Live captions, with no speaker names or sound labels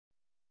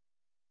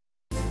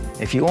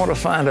If you want to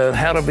find out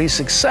how to be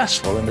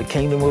successful in the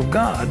kingdom of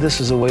God,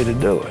 this is a way to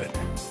do it.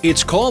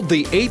 It's called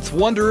the eighth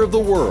wonder of the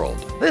world.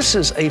 This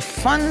is a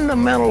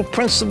fundamental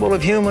principle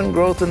of human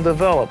growth and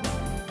development.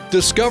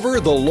 Discover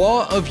the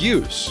law of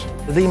use.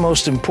 The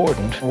most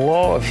important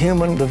law of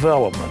human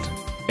development.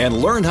 And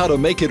learn how to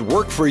make it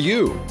work for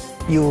you.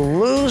 You'll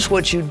lose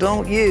what you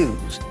don't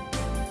use.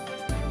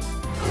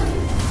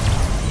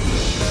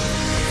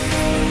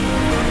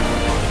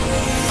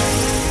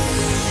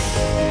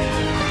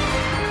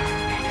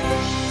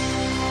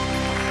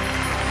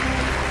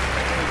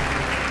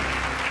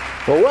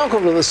 Well,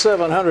 welcome to the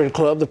 700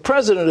 Club. The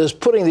president is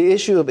putting the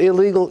issue of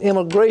illegal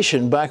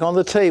immigration back on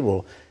the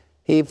table.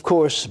 He, of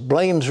course,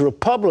 blames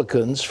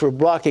Republicans for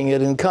blocking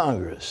it in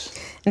Congress.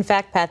 In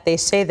fact, Pat, they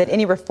say that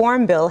any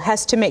reform bill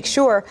has to make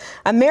sure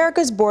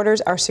America's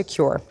borders are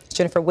secure.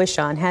 Jennifer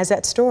Wishon has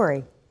that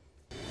story.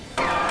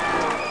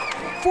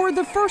 For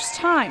the first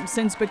time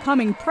since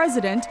becoming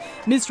president,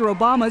 Mr.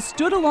 Obama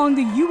stood along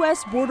the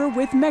U.S. border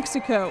with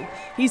Mexico.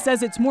 He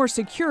says it's more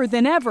secure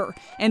than ever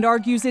and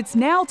argues it's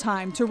now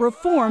time to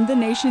reform the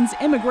nation's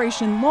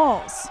immigration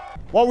laws.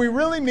 What we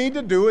really need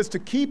to do is to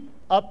keep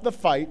up the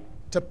fight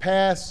to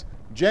pass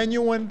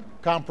genuine,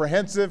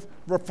 comprehensive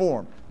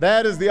reform.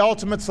 That is the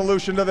ultimate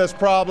solution to this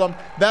problem.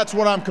 That's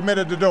what I'm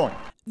committed to doing.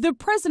 The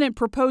president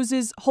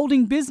proposes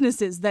holding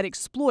businesses that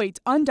exploit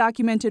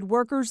undocumented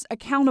workers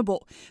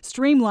accountable,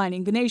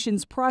 streamlining the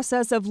nation's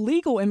process of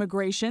legal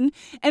immigration,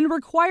 and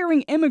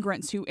requiring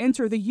immigrants who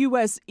enter the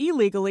U.S.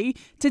 illegally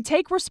to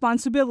take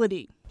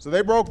responsibility. So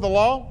they broke the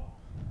law,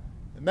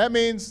 and that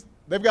means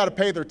they've got to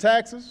pay their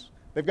taxes,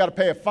 they've got to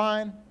pay a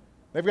fine,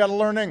 they've got to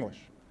learn English,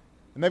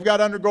 and they've got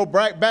to undergo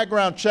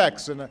background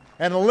checks and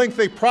a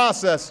lengthy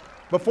process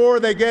before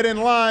they get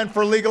in line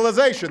for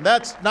legalization.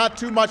 That's not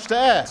too much to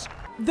ask.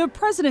 The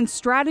president's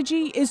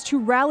strategy is to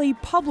rally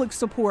public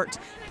support,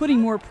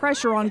 putting more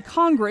pressure on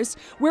Congress,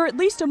 where at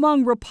least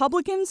among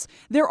Republicans,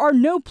 there are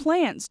no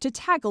plans to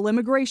tackle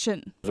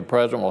immigration. The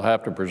president will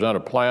have to present a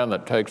plan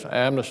that takes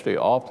amnesty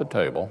off the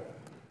table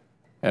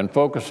and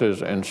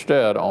focuses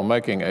instead on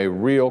making a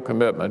real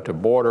commitment to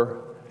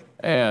border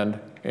and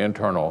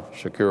internal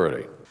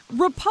security.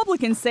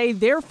 Republicans say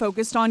they're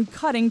focused on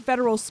cutting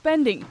federal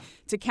spending.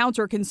 To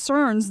counter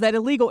concerns that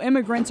illegal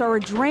immigrants are a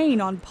drain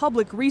on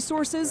public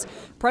resources,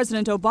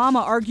 President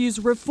Obama argues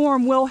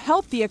reform will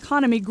help the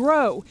economy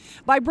grow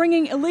by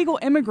bringing illegal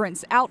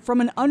immigrants out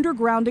from an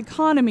underground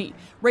economy,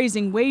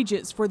 raising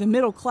wages for the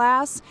middle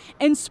class,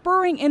 and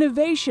spurring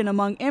innovation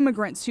among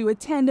immigrants who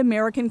attend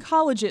American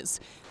colleges.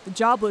 The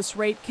jobless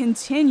rate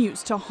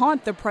continues to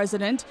haunt the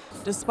president.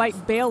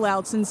 Despite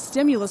bailouts and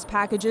stimulus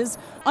packages,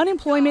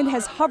 unemployment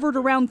has hovered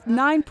around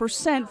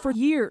 9% for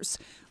years.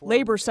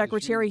 Labor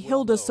Secretary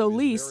Hilda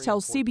Solis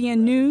tells CBN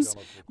News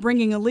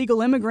bringing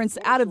illegal immigrants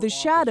out of the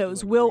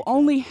shadows will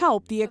only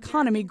help the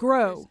economy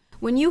grow.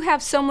 When you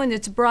have someone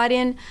that's brought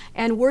in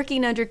and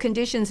working under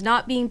conditions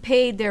not being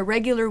paid their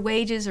regular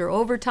wages or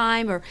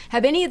overtime or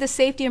have any of the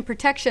safety and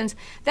protections,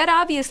 that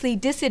obviously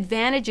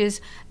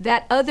disadvantages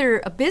that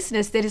other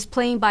business that is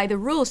playing by the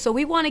rules. So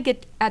we want to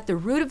get at the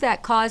root of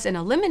that cause and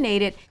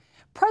eliminate it.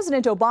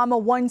 President Obama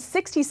won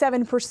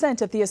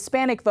 67% of the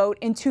Hispanic vote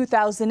in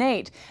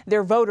 2008.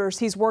 They're voters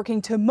he's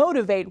working to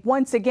motivate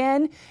once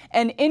again,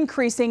 an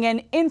increasing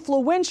and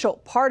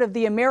influential part of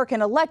the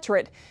American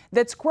electorate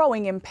that's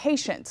growing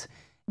impatient.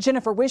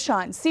 Jennifer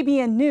Wishon,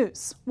 CBN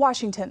News,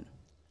 Washington.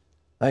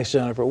 Thanks,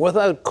 Jennifer.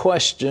 Without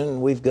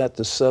question, we've got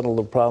to settle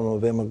the problem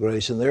of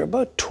immigration. There are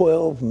about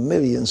 12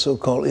 million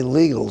so-called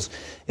illegals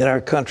in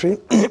our country.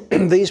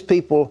 These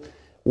people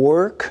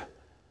work.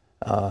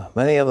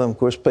 Many of them, of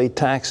course, pay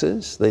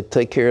taxes. They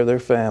take care of their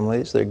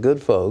families. They're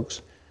good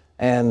folks.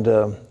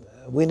 And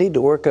we need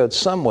to work out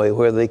some way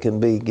where they can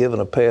be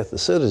given a path to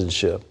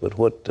citizenship. But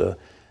what the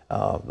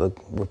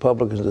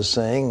Republicans are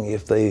saying,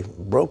 if they've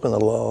broken the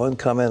law and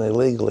come in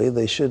illegally,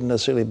 they shouldn't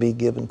necessarily be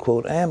given,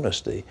 quote,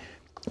 amnesty.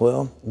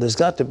 Well, there's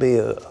got to be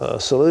a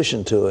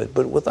solution to it.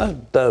 But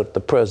without doubt,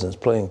 the president's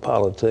playing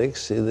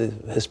politics. The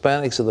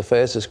Hispanics are the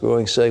fastest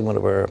growing segment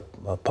of our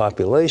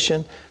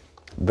population,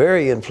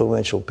 very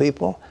influential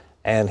people,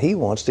 and he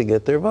wants to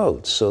get their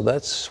votes. So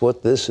that's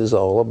what this is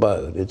all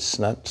about. It's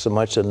not so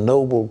much a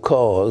noble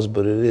cause,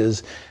 but it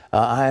is,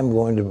 I'm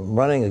going to be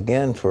running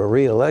again for a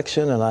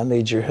re-election, and I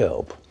need your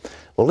help.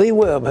 Well, Lee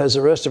Webb has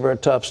the rest of our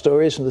top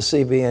stories from the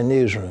CBN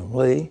Newsroom.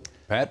 Lee?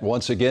 Pat,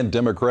 once again,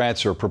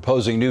 Democrats are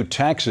proposing new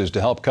taxes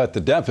to help cut the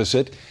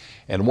deficit.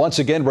 And once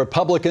again,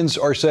 Republicans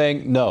are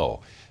saying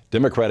no.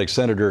 Democratic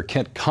Senator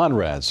Kent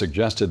Conrad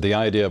suggested the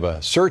idea of a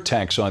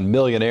surtax on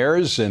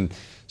millionaires, and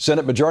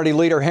Senate Majority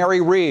Leader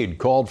Harry Reid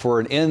called for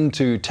an end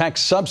to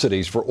tax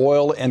subsidies for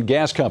oil and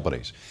gas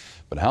companies.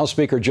 But House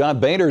Speaker John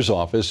Boehner's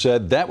office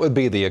said that would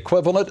be the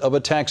equivalent of a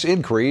tax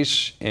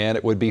increase, and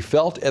it would be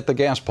felt at the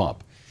gas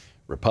pump.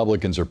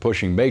 Republicans are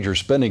pushing major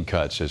spending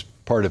cuts as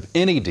part of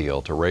any deal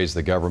to raise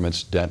the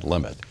government's debt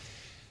limit.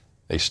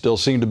 They still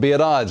seem to be at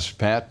odds,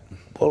 Pat.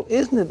 Well,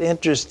 isn't it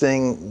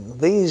interesting?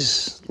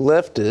 These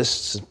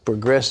leftists,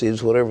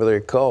 progressives, whatever they're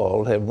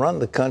called, have run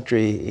the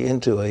country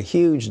into a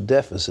huge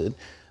deficit.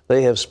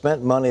 They have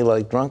spent money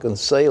like drunken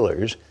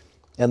sailors,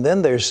 and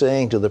then they're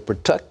saying to the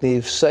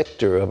productive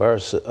sector of our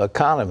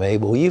economy,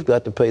 well, you've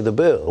got to pay the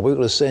bill. We're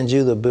going to send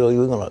you the bill.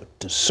 We're going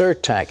to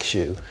surtax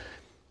you.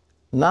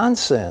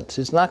 Nonsense.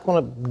 It's not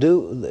going to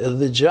do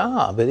the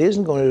job. It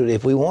isn't going to.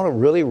 If we want to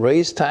really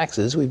raise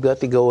taxes, we've got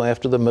to go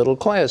after the middle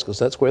class because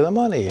that's where the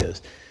money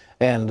is.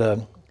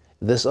 And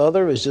this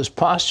other is just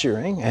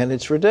posturing, and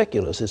it's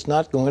ridiculous. It's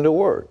not going to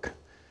work.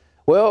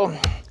 Well,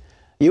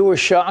 you were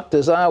shocked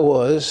as I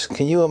was.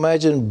 Can you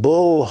imagine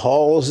Bull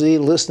Halsey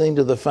listening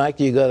to the fact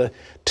you got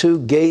two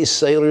gay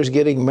sailors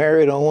getting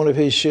married on one of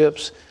his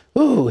ships?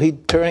 Ooh, he's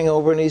turning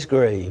over in his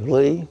grave.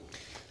 Lee?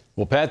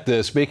 Well, Pat,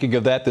 speaking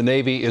of that, the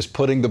Navy is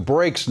putting the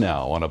brakes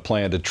now on a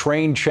plan to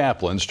train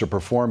chaplains to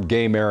perform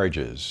gay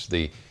marriages.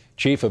 The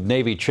Chief of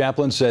Navy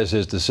Chaplains says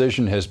his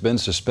decision has been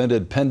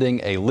suspended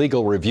pending a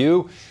legal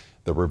review.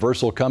 The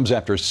reversal comes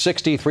after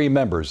 63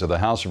 members of the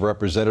House of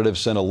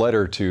Representatives sent a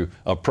letter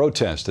of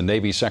protest to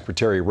Navy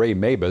Secretary Ray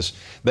Mabus.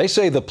 They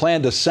say the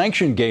plan to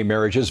sanction gay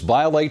marriages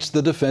violates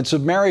the Defense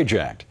of Marriage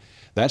Act.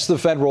 That's the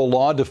federal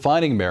law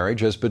defining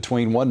marriage as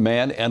between one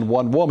man and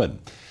one woman.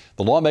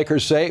 The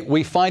lawmakers say,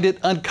 we find it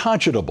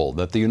unconscionable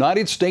that the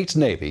United States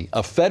Navy,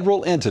 a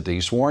federal entity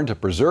sworn to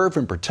preserve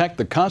and protect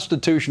the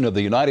Constitution of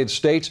the United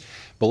States,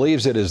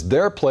 believes it is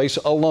their place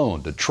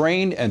alone to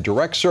train and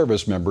direct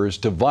service members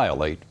to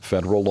violate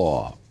federal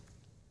law.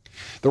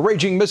 The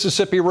raging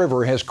Mississippi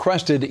River has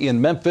crested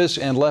in Memphis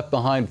and left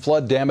behind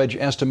flood damage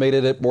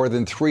estimated at more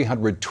than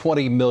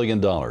 $320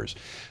 million.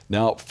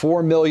 Now,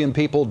 4 million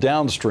people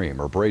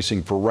downstream are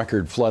bracing for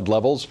record flood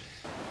levels.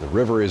 The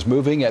river is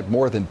moving at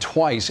more than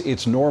twice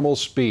its normal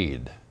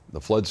speed. The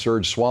flood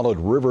surge swallowed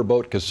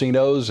riverboat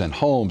casinos and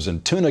homes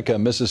in Tunica,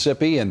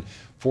 Mississippi, and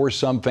forced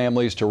some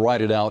families to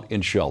ride it out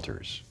in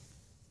shelters.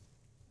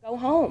 Go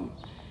home,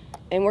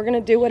 and we're going to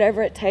do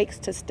whatever it takes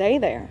to stay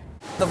there.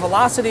 The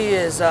velocity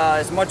is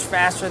much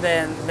faster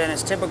than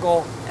is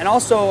typical, and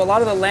also a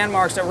lot of the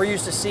landmarks that we're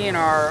used to seeing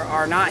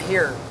are not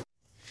here.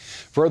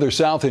 Further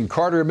south in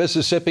Carter,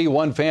 Mississippi,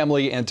 one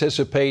family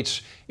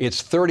anticipates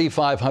its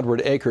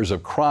 3,500 acres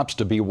of crops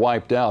to be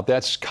wiped out.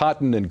 That's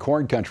cotton and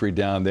corn country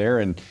down there.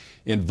 And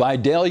in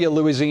Vidalia,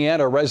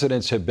 Louisiana,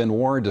 residents have been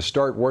warned to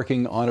start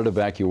working on an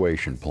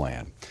evacuation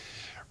plan.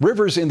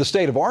 Rivers in the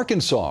state of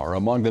Arkansas are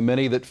among the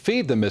many that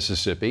feed the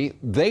Mississippi.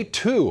 They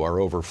too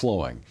are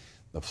overflowing.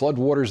 The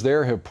floodwaters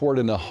there have poured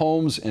into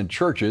homes and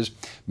churches.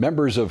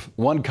 Members of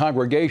one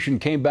congregation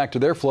came back to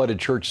their flooded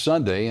church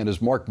Sunday, and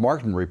as Mark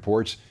Martin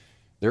reports,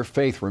 their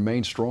faith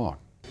remains strong.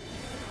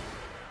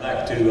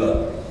 Back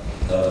to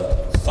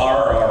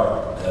Thar,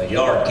 our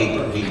yard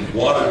keeper. He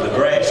watered the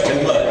grass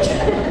too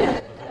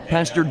much.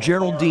 Pastor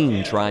Gerald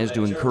Dean tries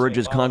to encourage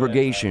his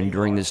congregation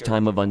during this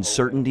time of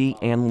uncertainty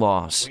and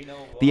loss.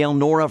 The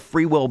Elnora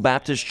Free Will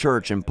Baptist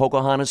Church in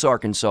Pocahontas,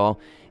 Arkansas,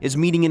 is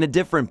meeting in a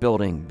different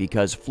building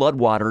because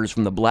floodwaters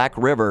from the Black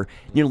River,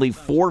 nearly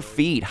 4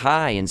 feet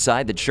high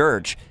inside the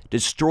church,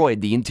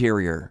 destroyed the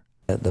interior.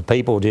 The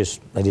people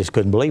just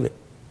couldn't believe it.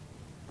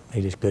 They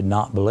just could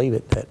not believe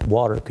it, that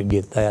water could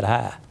get that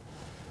high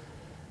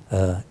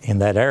in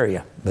that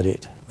area, but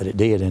it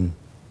did, and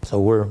so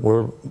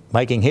we're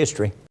making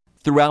history.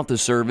 Throughout the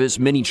service,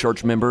 many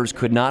church members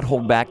could not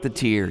hold back the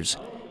tears.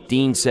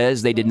 Dean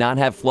says they did not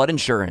have flood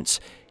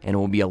insurance, and it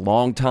will be a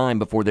long time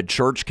before the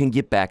church can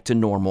get back to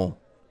normal.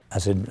 I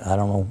said, I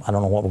don't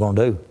know what we're going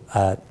to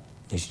do.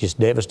 It's just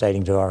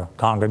devastating to our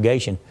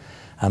congregation.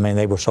 I mean,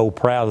 they were so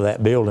proud of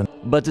that building.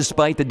 But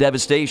despite the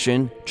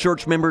devastation,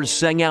 church members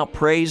sang out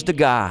praise to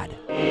God.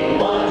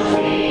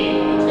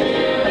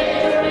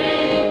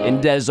 In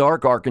Des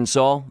Arc,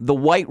 Arkansas, the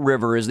White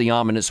River is the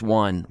ominous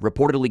one,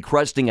 reportedly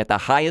cresting at the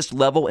highest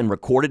level in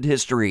recorded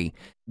history.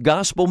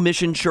 Gospel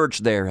Mission Church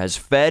there has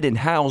fed and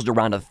housed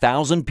around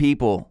 1,000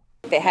 people.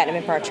 If it hadn't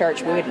been for our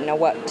church, we wouldn't know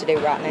what to do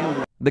right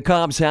now. The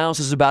Cobb's house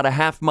is about a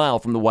half mile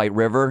from the White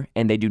River,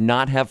 and they do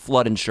not have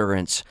flood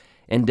insurance.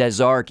 In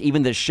Des Arc,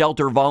 even the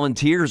shelter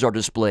volunteers are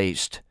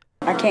displaced.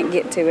 I can't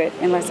get to it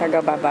unless I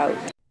go by boat.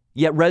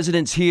 Yet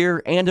residents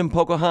here and in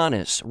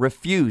Pocahontas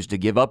refuse to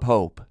give up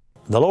hope.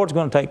 The Lord's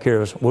going to take care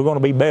of us. We're going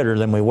to be better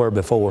than we were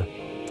before.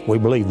 We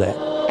believe that.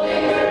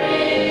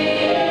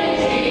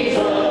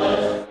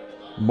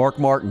 Mark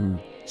Martin,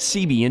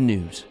 CBN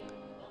News.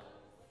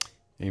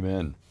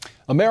 Amen.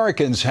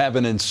 Americans have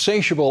an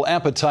insatiable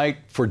appetite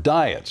for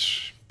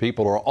diets.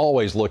 People are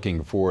always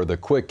looking for the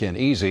quick and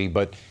easy,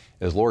 but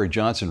as Lori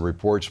Johnson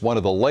reports, one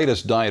of the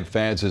latest diet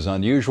fads is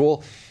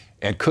unusual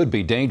and could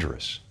be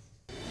dangerous.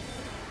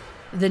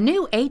 The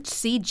new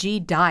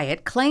HCG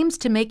diet claims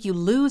to make you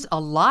lose a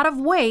lot of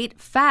weight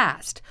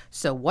fast.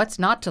 So what's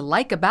not to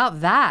like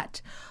about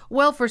that?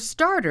 Well, for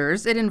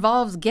starters, it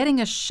involves getting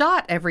a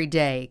shot every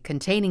day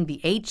containing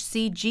the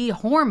HCG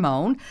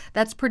hormone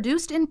that's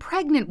produced in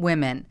pregnant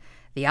women.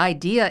 The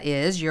idea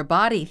is your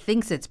body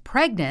thinks it's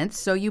pregnant,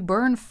 so you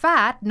burn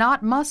fat,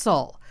 not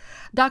muscle.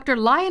 Dr.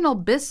 Lionel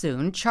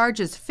Bissoon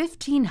charges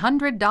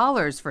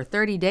 $1,500 for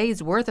 30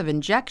 days worth of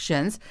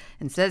injections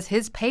and says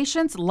his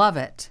patients love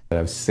it.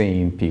 I've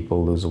seen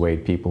people lose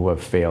weight, people who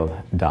have failed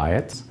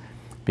diets,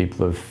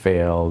 People have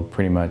failed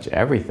pretty much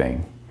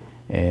everything.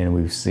 And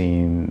we've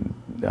seen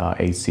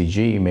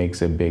HCG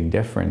makes a big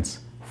difference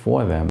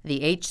for them.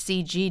 The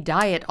HCG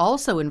diet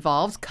also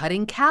involves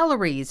cutting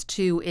calories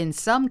to, in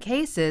some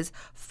cases,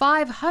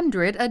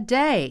 500 a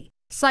day.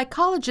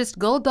 Psychologist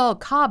Guldal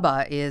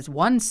Kaba is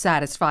one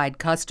satisfied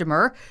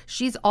customer.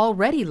 She's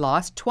already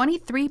lost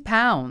 23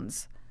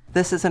 pounds.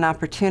 This is an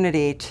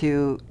opportunity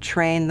to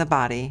train the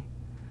body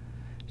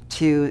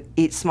to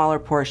eat smaller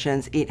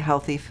portions, eat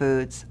healthy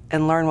foods,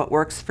 and learn what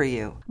works for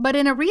you. But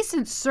in a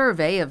recent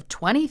survey of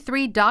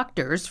 23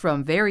 doctors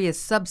from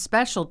various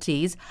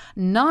subspecialties,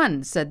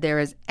 none said there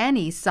is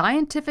any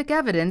scientific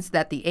evidence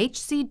that the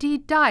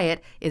HCG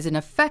diet is an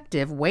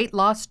effective weight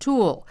loss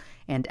tool.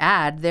 And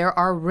add there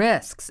are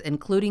risks,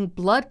 including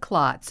blood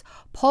clots,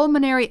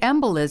 pulmonary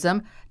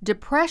embolism,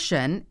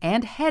 depression,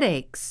 and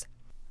headaches.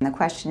 The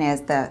question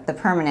is the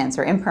permanence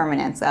or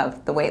impermanence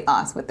of the weight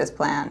loss with this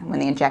plan when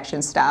the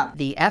injections stop.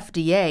 The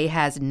FDA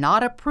has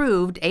not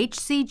approved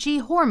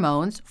HCG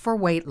hormones for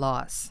weight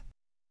loss.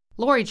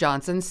 Lori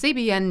Johnson,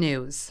 CBN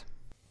News.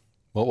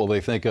 What will they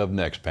think of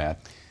next,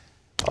 Pat?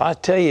 I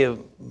tell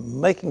you,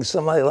 making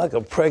somebody like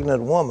a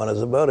pregnant woman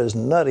is about as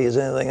nutty as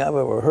anything I've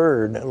ever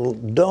heard.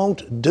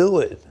 Don't do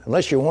it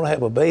unless you want to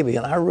have a baby,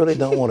 and I really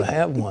don't want to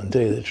have one, to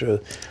tell you the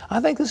truth. I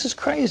think this is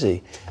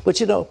crazy.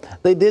 But you know,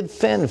 they did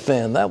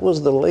Fen-Phen. That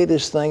was the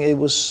latest thing. It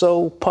was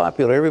so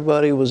popular.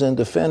 Everybody was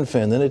into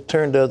Fen-Phen. Then it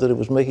turned out that it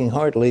was making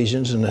heart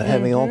lesions and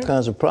having all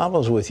kinds of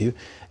problems with you.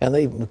 And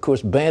they, of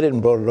course, banned it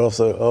and brought it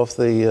off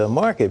the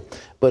market.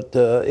 But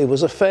it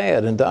was a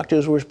fad, and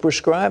doctors were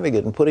prescribing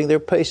it and putting their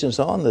patients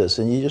on this.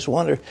 And you just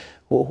wonder,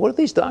 well, what are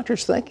these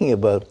doctors thinking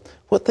about?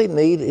 What they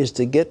need is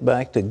to get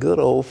back to good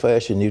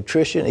old-fashioned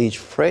nutrition, eat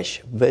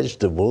fresh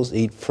vegetables,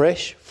 eat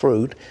fresh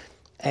fruit,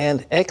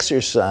 and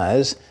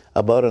exercise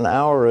about an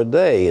hour a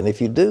day. And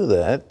if you do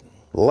that,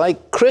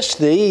 like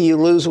Christy, you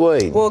lose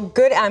weight. Well,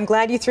 good. I'm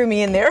glad you threw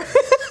me in there.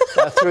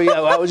 I threw you.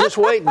 I was just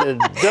waiting to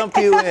dump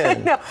you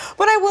in. No,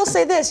 but I will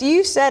say this.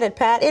 You said it,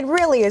 Pat. It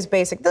really is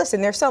basic.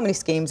 Listen, there's so many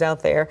schemes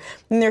out there,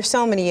 and there's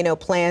so many,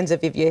 plans.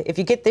 If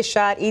you get this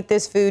shot, eat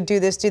this food, do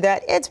this, do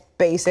that. It's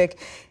basic.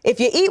 If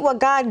you eat what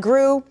God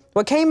grew,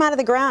 what came out of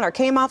the ground or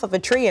came off of a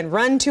tree, and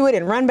run to it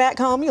and run back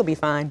home, you'll be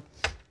fine.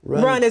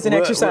 Run is an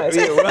exercise.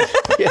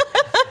 Yeah.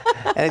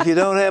 And if you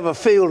don't have a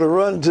field to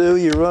run to,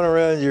 you run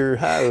around your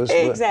house.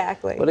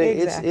 Exactly. But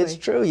it's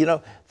true.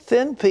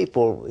 Thin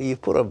people, you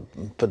put a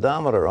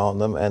pedometer on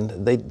them,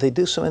 and they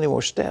do so many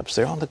more steps.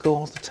 They're on the go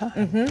all the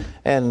time.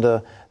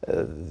 And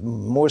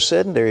more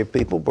sedentary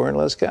people burn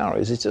less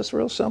calories. It's just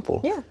real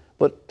simple. Yeah.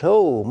 But,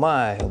 oh,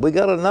 my, we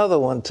got another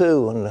one,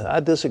 too, and I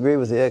disagree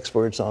with the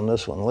experts on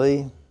this one.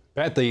 Lee?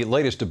 Pat, the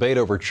latest debate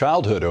over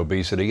childhood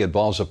obesity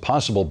involves a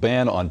possible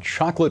ban on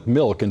chocolate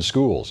milk in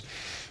schools.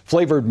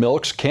 Flavored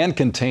milks can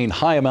contain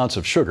high amounts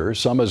of sugar,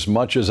 some as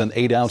much as an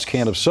 8-ounce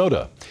can of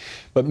soda.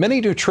 But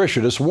many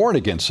nutritionists warn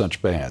against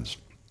such bans.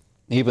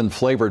 Even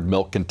flavored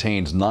milk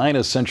contains 9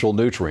 essential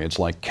nutrients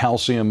like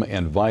calcium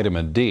and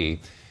vitamin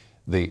D.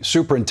 The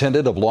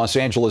superintendent of Los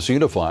Angeles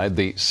Unified,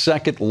 the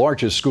second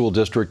largest school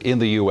district in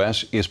the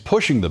U.S., is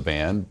pushing the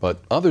ban, but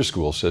other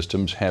school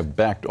systems have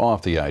backed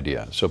off the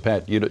idea. So,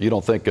 Pat, you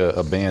don't think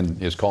a ban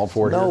is called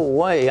for here? No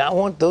way. I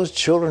want those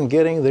children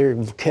getting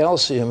their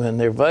calcium and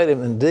their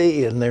vitamin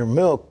D and their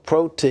milk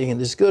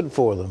protein. It's good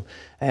for them.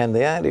 And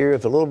the idea,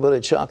 if a little bit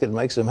of chocolate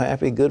makes them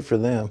happy, good for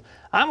them.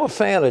 I'm a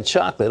fan of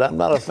chocolate. I'm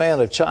not a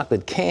fan of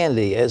chocolate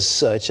candy as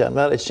such. I'm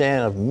not a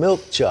fan of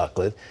milk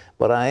chocolate.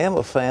 But I am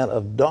a fan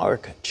of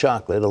dark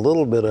chocolate, a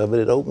little bit of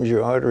it. It opens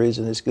your arteries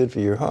and it's good for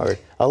your heart.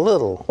 A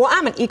little. Well,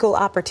 I'm an equal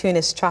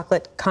opportunist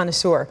chocolate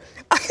connoisseur.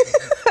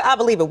 I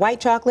believe in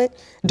white chocolate,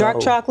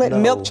 dark chocolate,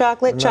 milk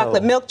chocolate,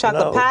 chocolate milk,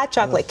 chocolate pie,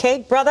 chocolate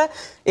cake. Brother,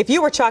 if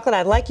you were chocolate,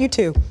 I'd like you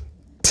too.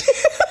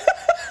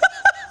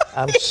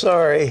 I'm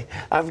sorry.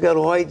 I've got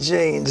white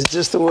genes. It's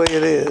just the way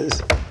it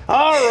is.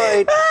 All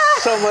right.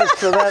 So much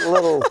for that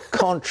little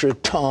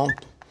contretemps.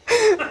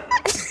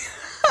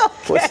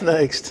 What's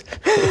next?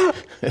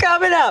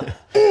 Coming up,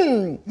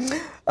 a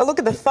look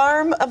at the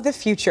farm of the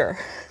future.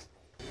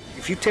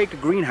 If you take a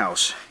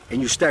greenhouse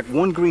and you stack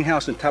one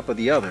greenhouse on top of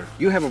the other,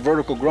 you have a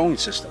vertical growing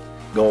system.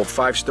 Go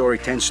 5-story,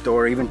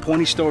 10-story, even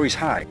 20 stories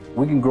high.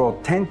 We can grow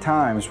 10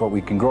 times what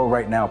we can grow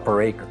right now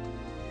per acre.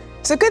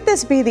 So could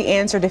this be the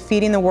answer to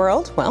feeding the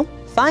world? Well,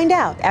 find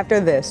out after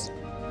this.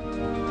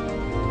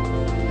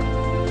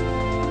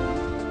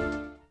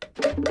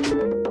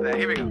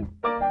 Here we go.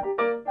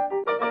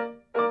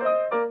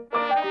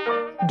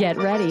 Get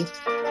ready,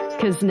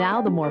 because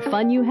now the more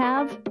fun you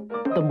have,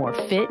 the more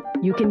fit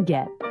you can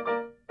get.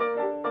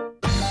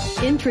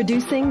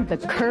 Introducing the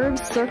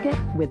Curves Circuit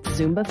with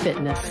Zumba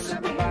Fitness.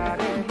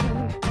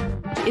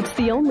 It's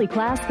the only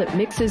class that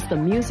mixes the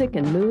music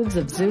and moves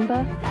of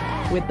Zumba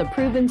with the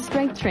proven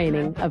strength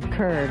training of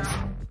Curves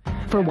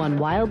for one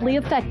wildly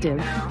effective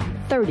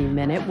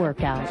 30-minute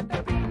workout.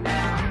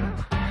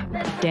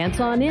 Dance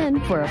on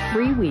in for a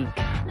free week.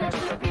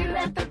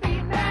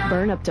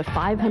 Burn up to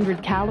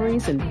 500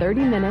 calories in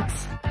 30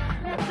 minutes.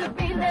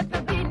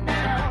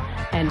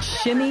 And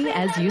shimmy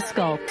as you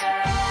sculpt.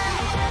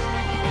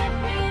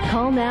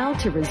 Call now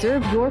to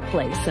reserve your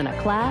place in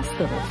a class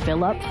that'll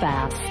fill up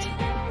fast.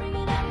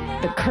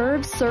 The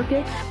Curves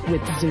Circuit with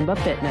Zumba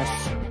Fitness.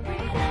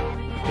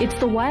 It's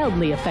the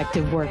wildly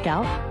effective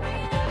workout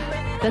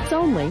that's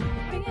only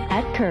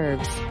at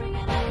Curves.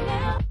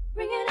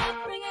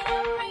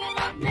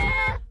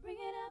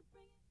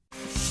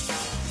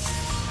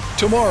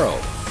 Tomorrow,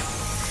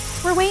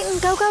 we're waiting.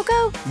 Go, go,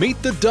 go. meet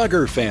the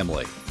Duggar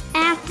family.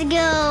 I have to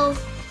go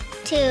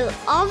to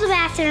all the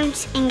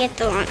bathrooms and get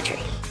the laundry.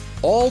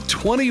 All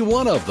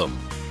 21 of them.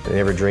 I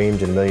never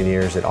dreamed in a million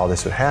years that all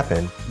this would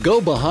happen. Go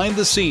behind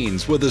the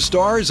scenes with the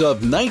stars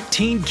of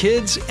 19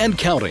 Kids and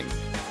Counting.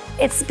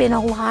 It's been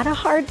a lot of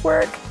hard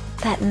work,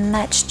 but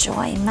much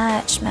joy,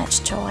 much,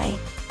 much joy.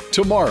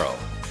 Tomorrow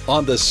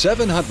on the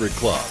 700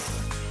 Club.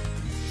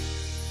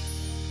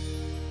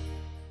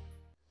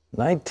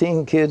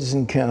 19 kids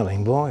and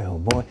counting. Boy, oh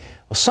boy.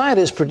 Well,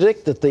 scientists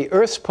predict that the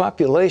Earth's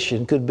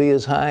population could be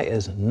as high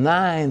as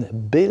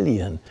 9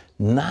 billion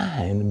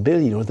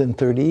within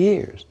 30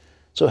 years.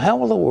 So how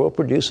will the world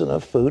produce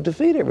enough food to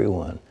feed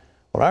everyone?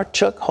 Well, our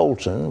Chuck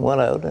Holton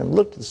went out and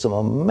looked at some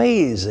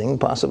amazing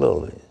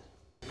possibilities.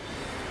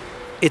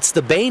 It's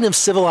the bane of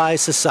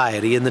civilized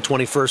society in the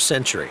 21st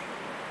century,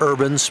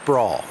 urban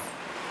sprawl.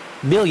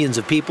 Millions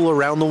of people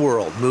around the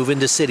world move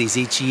into cities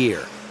each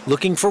year,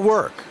 looking for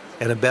work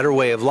and a better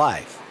way of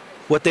life.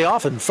 What they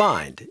often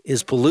find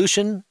is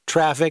pollution,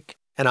 traffic,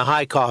 and a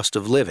high cost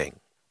of living.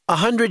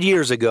 100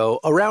 years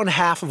ago, around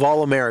half of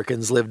all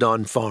Americans lived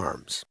on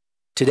farms.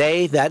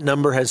 Today, that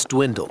number has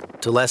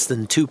dwindled to less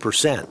than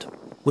 2%,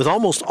 with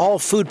almost all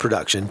food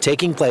production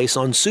taking place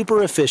on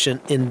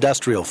super-efficient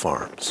industrial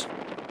farms.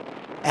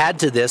 Add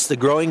to this the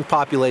growing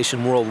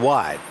population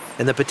worldwide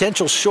and the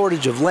potential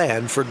shortage of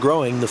land for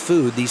growing the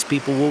food these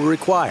people will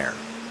require.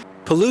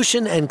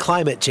 Pollution and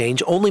climate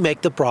change only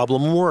make the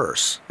problem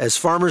worse as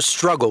farmers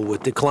struggle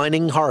with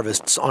declining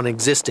harvests on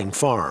existing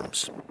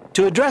farms.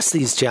 To address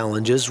these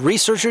challenges,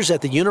 researchers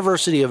at the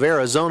University of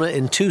Arizona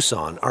in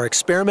Tucson are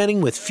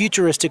experimenting with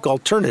futuristic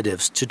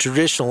alternatives to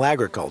traditional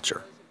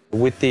agriculture.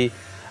 With the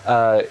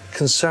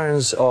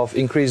concerns of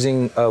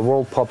increasing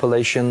world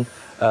population,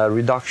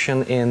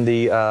 reduction in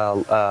the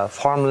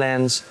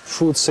farmlands,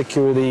 food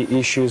security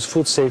issues,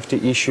 food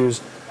safety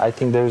issues, I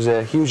think there's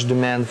a huge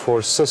demand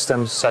for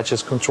systems such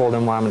as controlled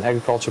environment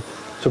agriculture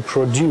to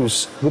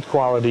produce good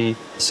quality,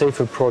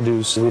 safer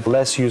produce with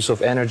less use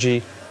of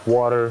energy,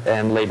 water,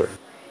 and labor.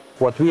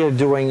 What we are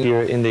doing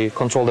here in the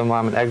Controlled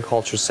Environment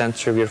Agriculture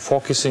Center, we are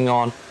focusing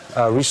on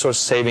resource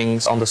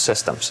savings on the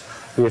systems.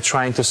 We are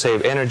trying to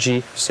save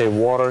energy, save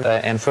water,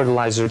 and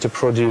fertilizer to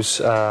produce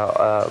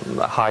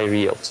higher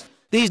yields.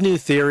 These new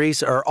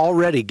theories are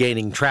already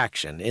gaining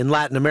traction in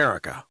Latin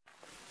America.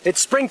 It's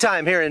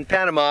springtime here in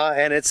Panama,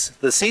 and it's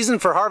the season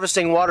for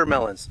harvesting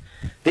watermelons.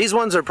 These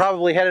ones are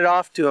probably headed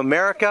off to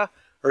America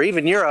or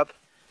even Europe.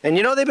 And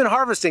you know, they've been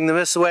harvesting them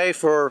this way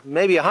for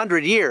maybe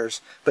 100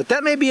 years, but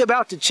that may be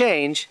about to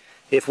change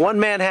if one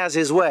man has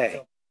his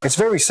way. It's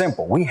very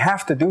simple. We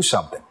have to do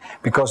something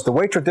because the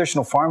way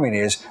traditional farming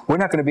is, we're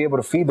not going to be able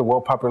to feed the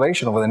world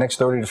population over the next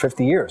 30 to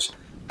 50 years.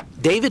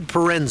 David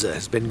Parenza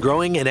has been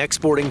growing and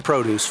exporting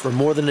produce for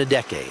more than a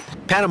decade.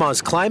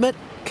 Panama's climate,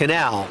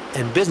 canal,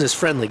 and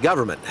business-friendly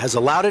government has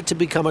allowed it to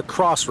become a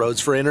crossroads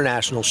for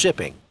international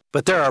shipping.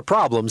 But there are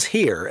problems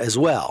here as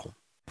well.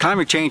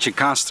 Climate change is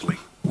constantly.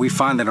 We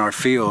find in our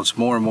fields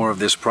more and more of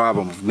this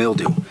problem of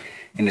mildew,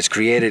 and it's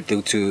created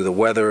due to the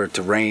weather,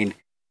 to rain.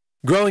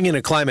 Growing in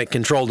a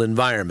climate-controlled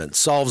environment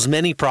solves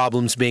many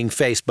problems being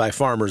faced by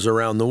farmers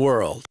around the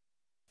world.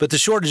 But the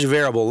shortage of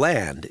arable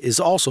land is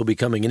also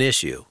becoming an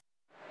issue.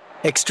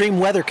 Extreme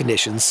weather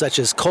conditions such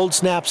as cold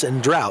snaps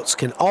and droughts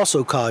can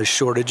also cause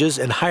shortages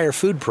and higher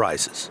food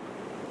prices.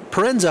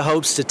 Parenza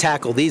hopes to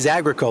tackle these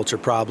agriculture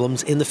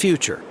problems in the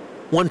future.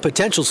 One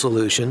potential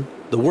solution,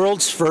 the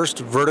world's first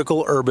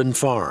vertical urban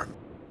farm.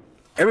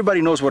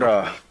 Everybody knows what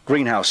a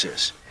greenhouse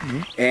is.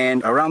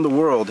 And around the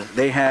world,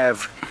 they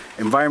have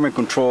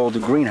environment-controlled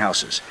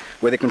greenhouses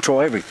where they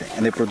control everything,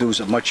 and they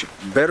produce a much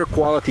better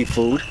quality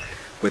food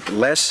with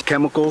less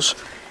chemicals,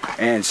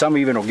 and some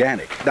even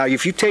organic. Now,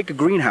 if you take a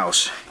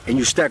greenhouse and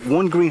you stack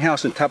one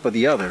greenhouse on top of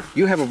the other,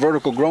 you have a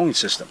vertical growing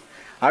system.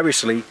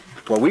 Obviously,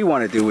 what we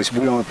want to do is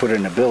we want to put it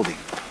in a building.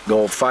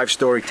 Go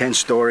 5-story,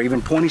 10-story,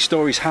 even 20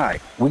 stories high.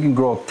 We can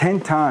grow 10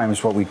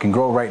 times what we can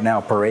grow right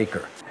now per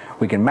acre.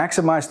 We can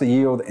maximize the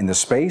yield in the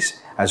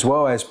space as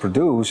well as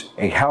produce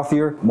a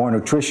healthier, more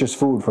nutritious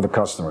food for the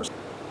customers.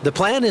 The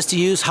plan is to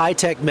use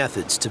high-tech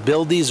methods to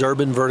build these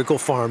urban vertical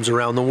farms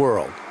around the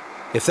world.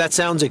 If that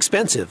sounds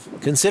expensive,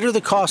 consider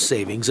the cost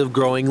savings of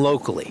growing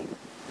locally.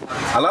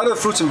 A lot of the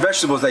fruits and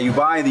vegetables that you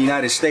buy in the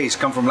United States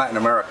come from Latin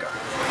America,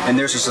 and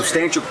there's a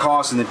substantial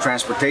cost in the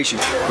transportation.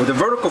 With a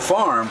vertical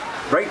farm,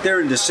 right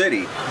there in the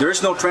city, there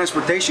is no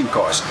transportation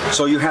cost,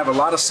 so you have a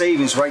lot of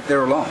savings right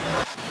there alone.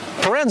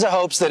 Parenza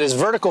hopes that his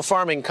vertical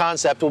farming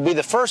concept will be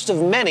the first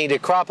of many to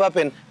crop up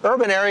in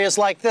urban areas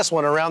like this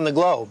one around the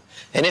globe.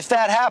 And if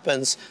that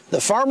happens,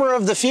 the farmer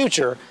of the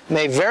future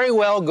may very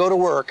well go to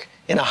work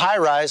in a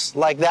high-rise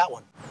like that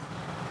one.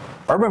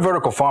 Urban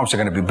vertical farms are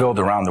going to be built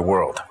around the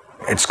world.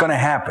 It's going to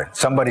happen.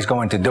 Somebody's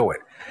going to do it.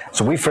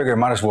 So we figure it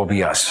might as well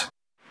be us.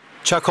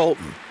 Chuck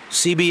Holton,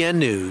 CBN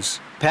News,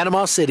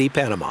 Panama City,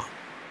 Panama.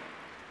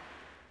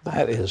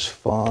 That is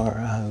far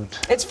out.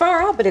 It's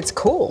far out, but it's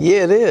cool.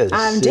 Yeah, it is.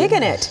 I'm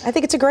digging it. I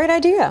think it's a great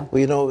idea. Well,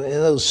 you know, in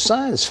those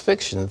science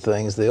fiction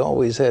things, they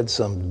always had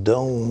some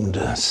domed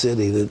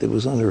city that it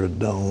was under a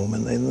dome,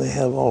 and then they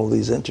have all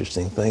these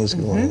interesting things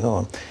going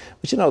on.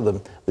 But you know,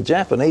 the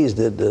Japanese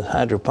did the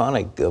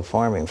hydroponic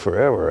farming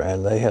forever,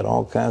 and they had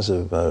all kinds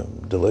of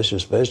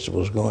delicious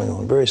vegetables going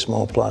on very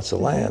small plots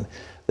of land.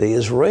 The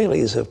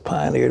Israelis have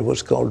pioneered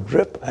what's called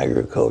drip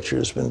agriculture.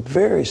 It's been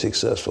very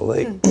successful.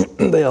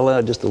 They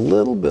allow just a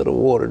little bit of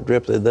water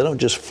drip. They don't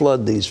just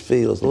flood these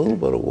fields, a little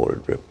bit of water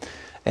drip.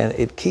 And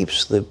it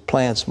keeps the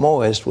plants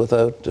moist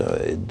without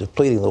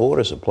depleting the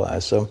water supply.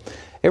 So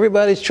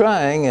everybody's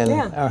trying,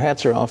 and our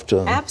hats are off to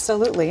them.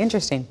 Absolutely.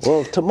 Interesting.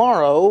 Well,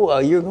 tomorrow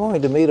you're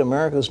going to meet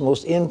America's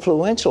most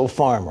influential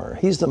farmer.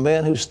 He's the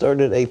man who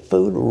started a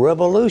food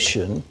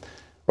revolution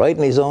right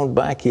in his own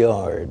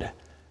backyard.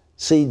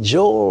 See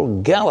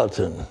Joel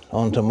Gallatin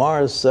on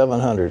tomorrow's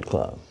 700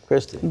 Club.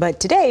 Christy. But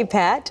today,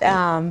 Pat,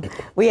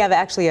 we have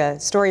actually a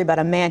story about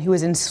a man who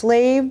was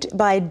enslaved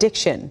by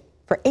addiction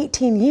for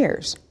 18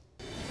 years.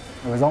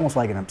 It was almost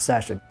like an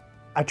obsession.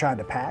 I tried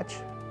to patch.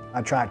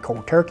 I tried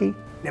cold turkey.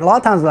 And a lot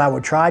of times when I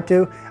would try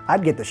to,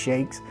 I'd get the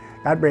shakes.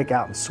 I'd break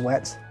out in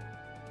sweats.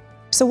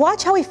 So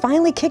watch how he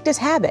finally kicked his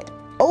habit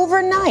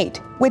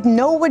overnight with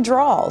no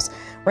withdrawals.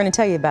 We're going to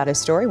tell you about his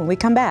story when we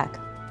come back.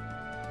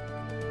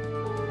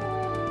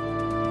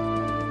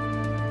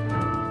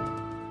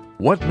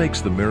 What makes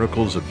the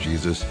miracles of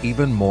Jesus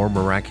even more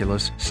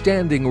miraculous?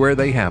 Standing where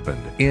they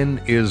happened, in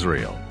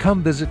Israel.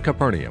 Come visit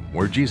Capernaum,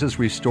 where Jesus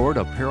restored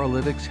a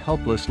paralytic's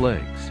helpless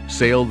legs.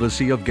 Sail the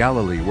Sea of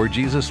Galilee, where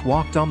Jesus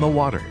walked on the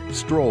water.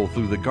 Stroll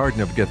through the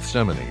Garden of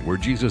Gethsemane, where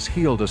Jesus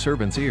healed a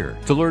servant's ear.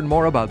 To learn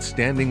more about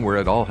standing where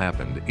it all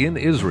happened, in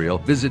Israel,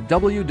 visit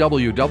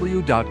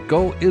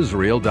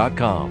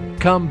www.goisrael.com.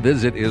 Come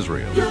visit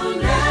Israel.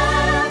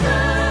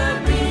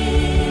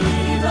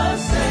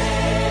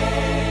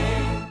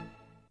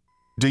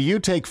 Do you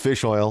take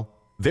fish oil?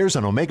 There's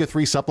an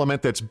omega-3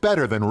 supplement that's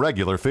better than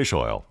regular fish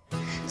oil.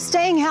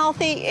 Staying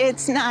healthy,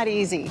 it's not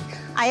easy.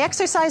 I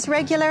exercise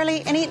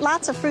regularly and eat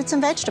lots of fruits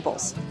and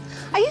vegetables.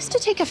 I used to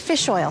take a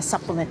fish oil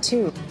supplement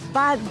too,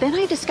 but then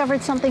I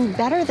discovered something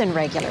better than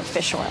regular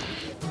fish oil.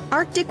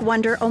 Arctic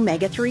Wonder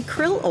Omega-3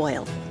 Krill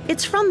Oil.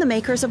 It's from the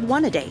makers of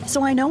One A Day,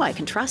 so I know I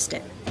can trust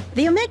it.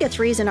 The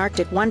omega-3s in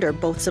Arctic Wonder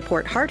both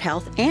support heart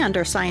health and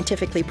are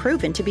scientifically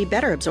proven to be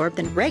better absorbed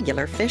than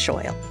regular fish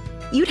oil.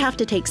 You'd have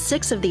to take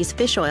 6 of these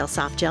fish oil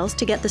soft gels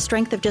to get the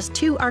strength of just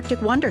 2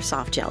 Arctic Wonder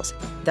soft gels.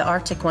 The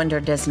Arctic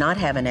Wonder does not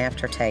have an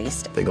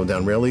aftertaste. They go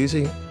down real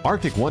easy.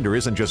 Arctic Wonder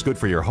isn't just good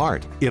for your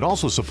heart. It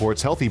also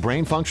supports healthy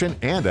brain function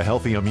and a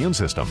healthy immune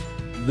system.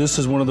 This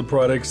is one of the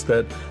products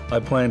that I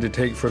plan to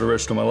take for the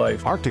rest of my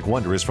life. Arctic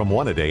Wonder is from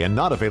One A Day and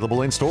not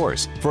available in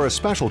stores. For a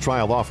special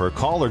trial offer,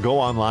 call or go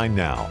online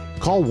now.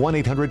 Call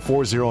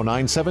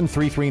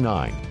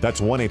 1-800-409-7339.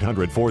 That's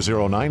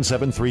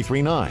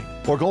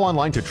 1-800-409-7339. Or go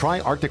online to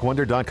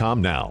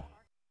tryarcticwonder.com now.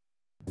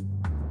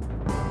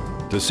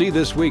 To see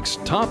this week's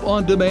top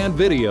on-demand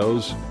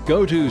videos,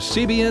 go to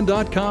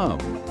cbn.com.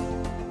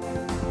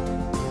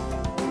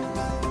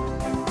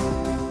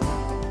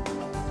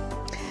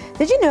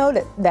 Did you know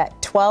that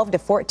 12 to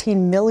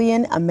 14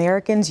 million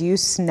Americans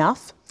use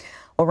snuff?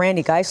 Well,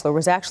 Randy Geisler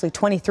was actually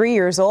 23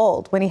 years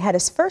old when he had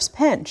his first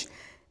pinch.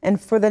 And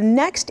for the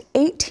next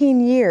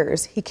 18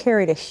 years, he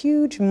carried a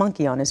huge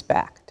monkey on his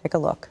back. Take a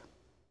look.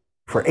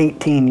 For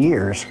 18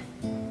 years,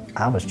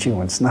 I was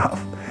chewing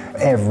snuff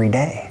every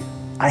day.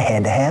 I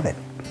had to have it.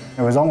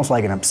 It was almost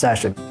like an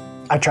obsession.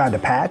 I tried to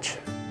patch.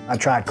 I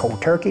tried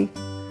cold turkey.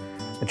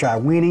 I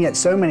tried weaning it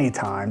so many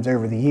times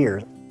over the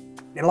years.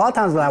 And a lot of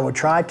times when I would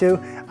try to,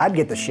 I'd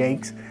get the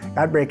shakes.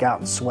 I'd break out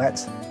in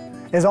sweats.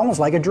 It was almost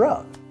like a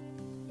drug.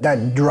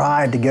 That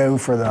drive to go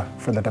for the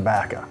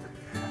tobacco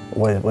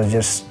was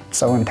just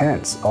so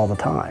intense all the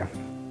time.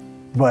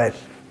 But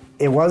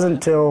it wasn't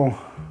until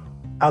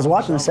I was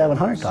watching the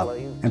 700 Club,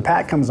 and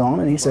Pat comes on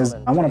and he says,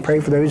 I want to pray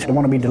for those who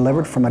want to be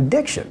delivered from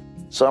addiction.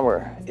 Some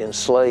are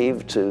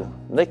enslaved to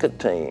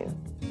nicotine.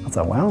 I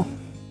thought, well,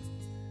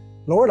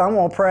 Lord, I'm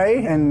going to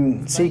pray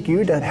and seek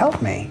you to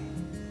help me.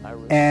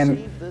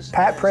 And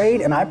Pat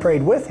prayed, and I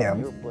prayed with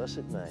him.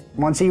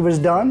 Once he was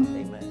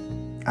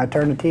done, I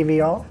turned the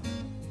TV off,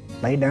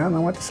 laid down, and I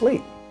went to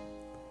sleep.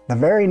 The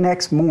very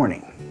next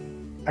morning,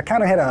 I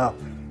kind of had a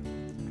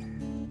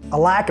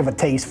lack of a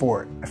taste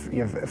for it,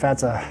 if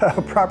that's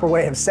a proper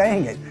way of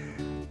saying it.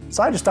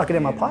 So I just stuck it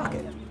in my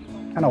pocket,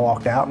 and I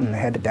walked out and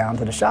headed down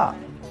to the shop.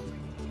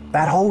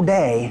 That whole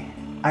day,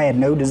 I had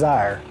no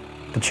desire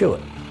to chew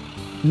it,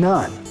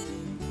 none.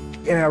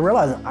 And I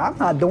realized I'm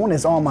not doing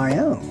this on my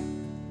own,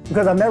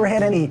 because I've never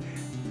had any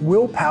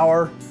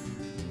willpower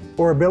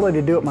or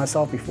ability to do it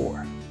myself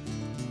before.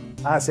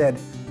 I said,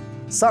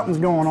 something's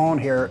going on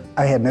here.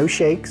 I had no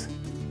shakes,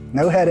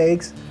 no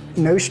headaches,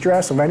 no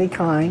stress of any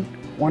kind.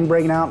 One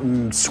breaking out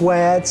in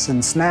sweats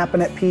and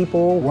snapping at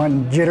people,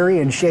 one jittery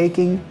and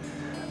shaking.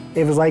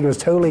 It was like it was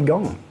totally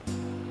gone.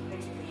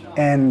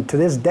 And to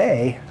this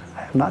day,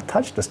 I have not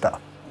touched the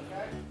stuff.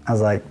 I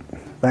was like,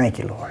 thank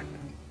you, Lord.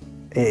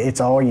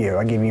 It's all you.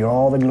 I give you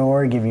all the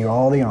glory, give you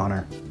all the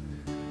honor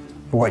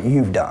for what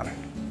you've done,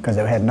 because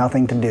it had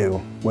nothing to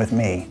do with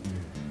me.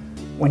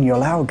 When you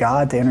allow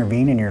God to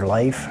intervene in your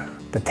life,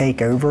 to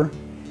take over,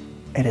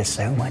 it is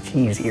so much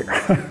easier.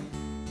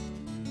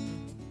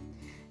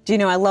 Do you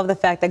know, I love the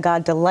fact that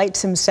God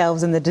delights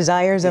himself in the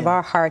desires of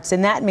our hearts.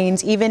 And that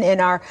means even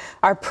in our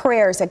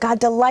prayers, that God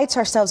delights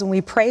ourselves when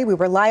we pray, we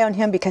rely on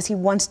him because he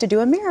wants to do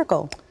a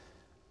miracle.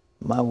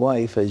 My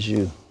wife, as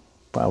you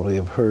probably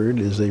have heard,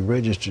 is a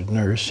registered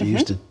nurse. She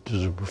was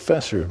a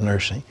professor of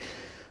nursing.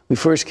 We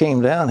first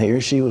came down here,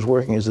 she was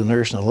working as a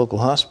nurse in a local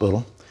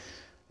hospital,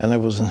 and there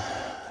was an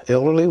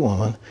elderly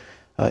woman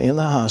in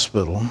the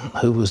hospital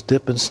who was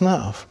dipping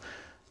snuff.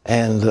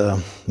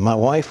 And my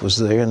wife was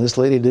there, and this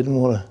lady didn't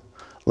want to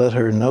let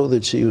her know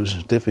that she was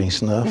dipping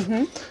snuff.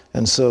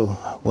 And so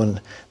when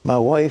my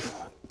wife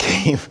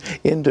came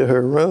into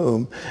her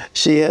room,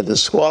 she had to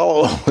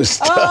swallow all the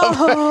stuff.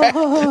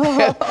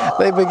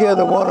 They began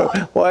to wonder,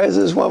 why is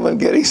this woman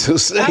getting so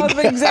sick?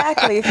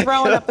 Exactly,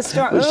 throwing up a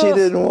storm. But she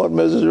didn't want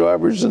Mrs.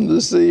 Robertson to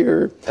see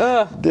her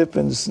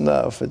dipping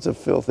snuff. It's a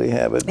filthy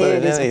habit. But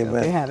in any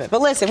event.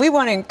 But listen, we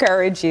want to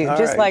encourage you,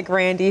 just like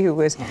Randy, who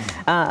was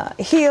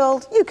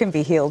healed, you can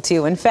be healed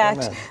too. In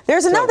fact,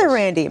 there's another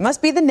Randy. It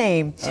must be the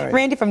name.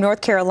 Randy from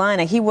North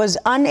Carolina. He was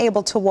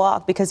unable to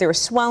walk because there was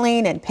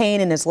swelling and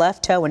pain in his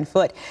left toe and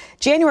foot.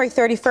 January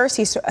 31st,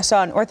 he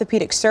saw an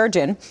orthopedic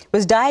surgeon,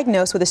 was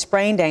diagnosed with a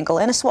sprained ankle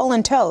and a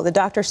swollen toe. The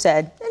doctor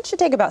said it should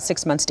take about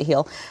 6 months to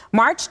heal.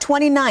 March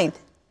 29th,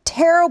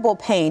 terrible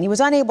pain. He was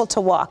unable to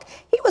walk.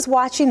 He was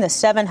watching the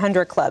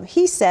 700 Club.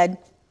 He said,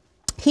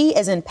 he,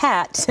 as in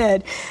Pat,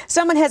 said,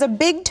 someone has a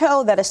big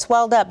toe that is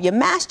swelled up. You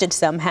mashed it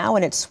somehow,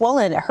 and it's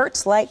swollen, and it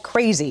hurts like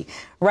crazy.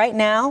 Right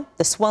now,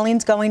 the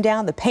swelling's going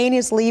down, the pain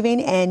is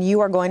leaving, and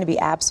you are going to be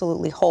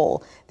absolutely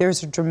whole.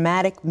 There's a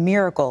dramatic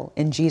miracle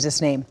in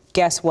Jesus' name.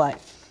 Guess what?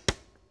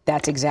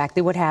 That's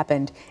exactly what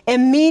happened.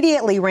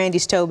 Immediately,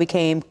 Randy's toe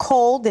became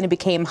cold, then it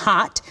became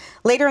hot.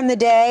 Later in the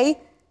day,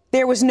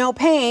 there was no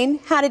pain.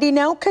 How did he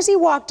know? Because he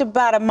walked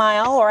about a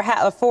mile or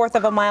a fourth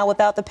of a mile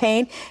without the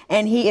pain,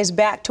 and he is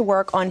back to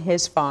work on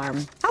his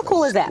farm. How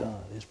cool is that?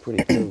 It's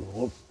pretty cool.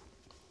 Well,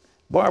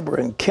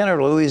 Barbara in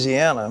Kenner,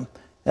 Louisiana,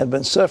 had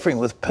been suffering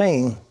with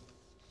pain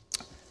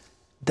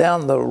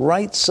down the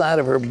right side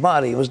of her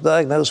body. Was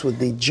diagnosed with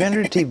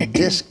degenerative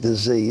disc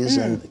disease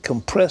and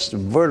compressed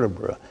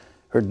vertebra.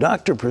 Her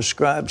doctor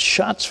prescribed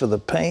shots for the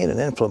pain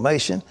and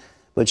inflammation,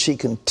 but she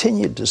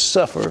continued to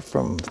suffer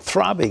from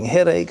throbbing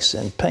headaches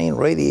and pain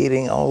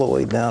radiating all the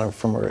way down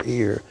from her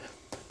ear.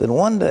 Then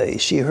one day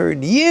she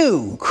heard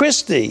you,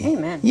 Christy,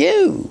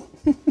 you,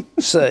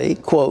 say,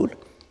 quote,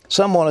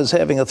 someone is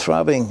having a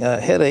throbbing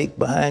headache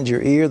behind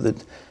your ear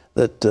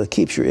that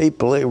keeps your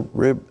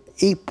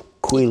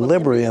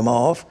equilibrium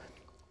off.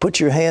 Put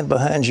your hand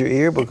behind your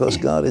ear because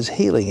God is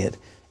healing it.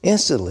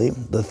 Instantly,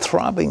 the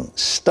throbbing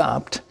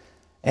stopped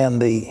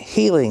and the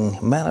healing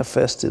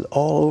manifested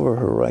all over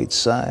her right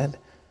side.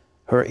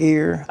 Her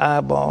ear,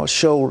 eyeballs,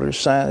 shoulders,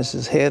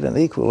 sinuses, head, and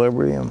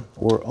equilibrium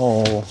were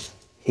all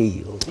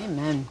healed.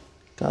 Amen.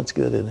 God's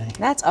good, isn't he?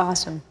 That's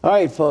awesome. All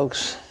right,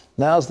 folks,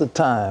 now's the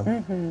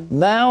time.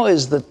 Now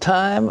is the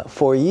time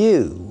for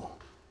you.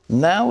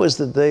 Now is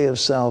the day of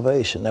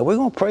salvation. Now, we're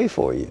going to pray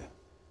for you,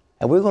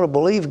 and we're going to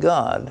believe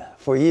God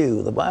for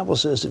you. The Bible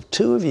says if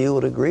two of you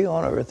would agree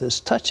on earth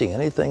as touching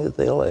anything that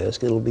they'll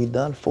ask, it'll be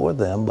done for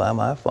them by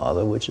my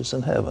Father which is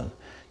in heaven.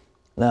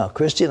 Now,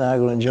 Christy and I are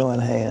going to join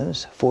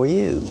hands for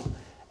you,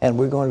 and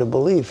we're going to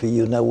believe for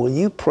you. Now, will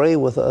you pray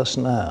with us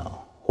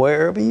now?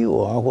 Wherever you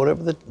are,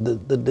 whatever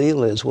the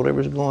deal is,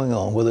 whatever's going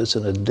on, whether it's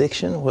an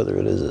addiction, whether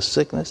it is a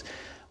sickness,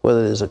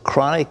 whether it is a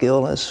chronic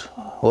illness,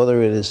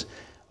 whether it is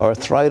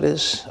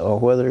arthritis, or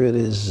whether it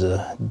is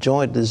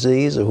joint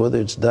disease, or whether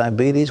it's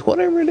diabetes,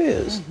 whatever it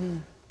is,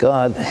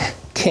 God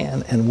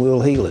can and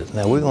will heal it.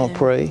 Now, we're going to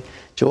pray.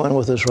 Join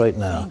with us right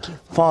now.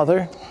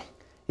 Father,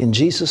 in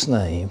Jesus'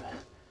 name,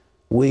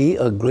 we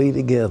agree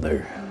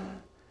together.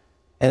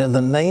 And in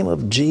the name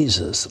of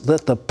Jesus,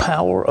 let the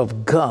power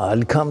of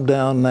God come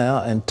down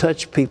now and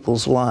touch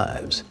people's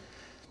lives.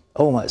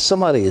 Oh my,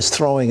 somebody is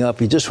throwing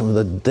up. You just from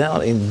the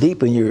down in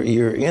deep in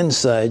your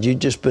inside, you've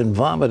just been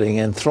vomiting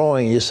and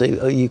throwing. You say,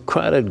 oh, you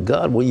cried out,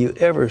 God, will you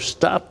ever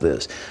stop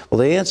this? Well,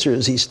 the answer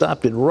is he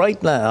stopped it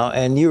right now,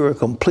 and you are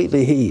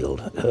completely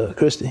healed.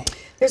 Christy?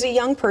 There's a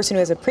young person who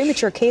has a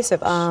premature case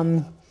of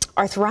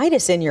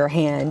arthritis in your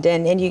hand,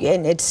 and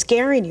it's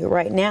scaring you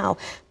right now.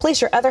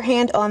 Place your other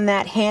hand on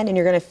that hand, and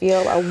you're going to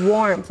feel a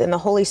warmth, and the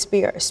Holy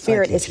Spirit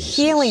is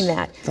healing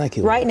that. Thank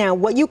you, right now.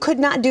 What you could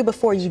not do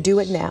before, you do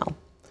it now.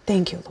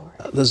 Thank you,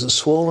 Lord. There's a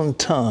swollen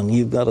tongue.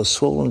 You've got a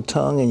swollen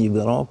tongue, and you've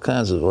got all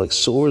kinds of like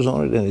sores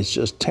on it, and it's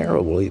just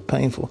terribly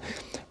painful.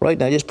 Right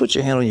now, just put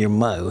your hand on your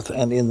mouth,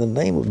 and in the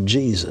name of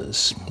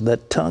Jesus,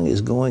 that tongue is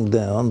going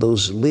down.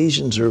 Those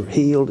lesions are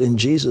healed in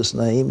Jesus'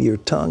 name. Your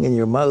tongue and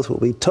your mouth will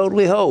be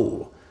totally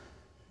whole.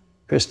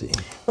 Christy.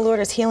 The Lord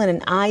is healing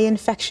an eye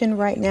infection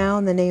right now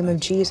in the name of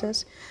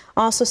Jesus.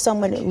 Also,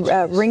 someone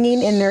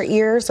ringing in their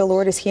ears. The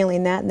Lord is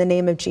healing that in the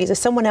name of Jesus.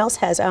 Someone else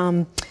has,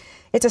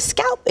 it's a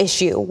scalp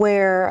issue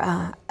where,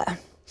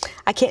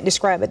 I can't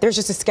describe it. There's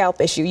just a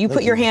scalp issue. You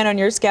put your hand on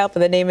your scalp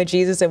in the name of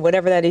Jesus, and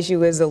whatever that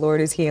issue is, the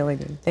Lord is healing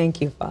you. Thank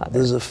you, Father.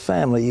 There's a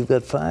family, you've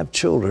got 5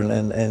 children,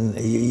 and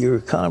you're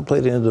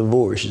contemplating a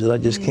divorce. You said, I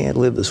just can't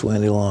live this way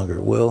any longer.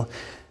 Well,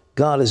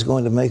 God is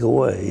going to make a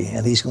way,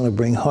 and He's going to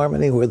bring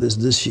harmony where there's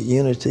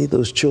disunity.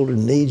 Those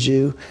children need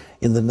you.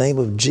 In the name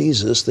of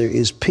Jesus, there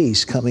is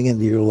peace coming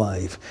into your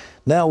life.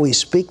 Now we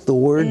speak the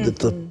word that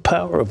the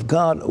power of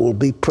God will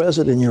be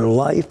present in your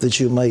life, that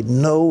you might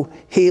know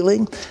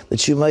healing,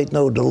 that you might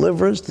know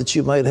deliverance, that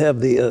you might have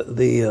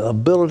the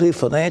ability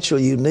financial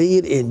you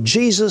need. In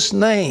Jesus'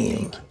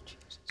 name,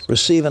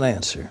 receive an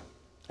answer.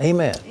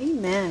 Amen.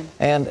 Amen.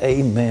 And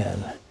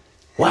amen.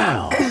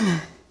 Wow.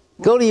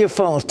 Go to your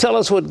phones. Tell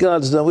us what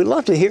God's done. We'd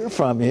love to hear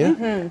from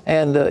you.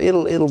 And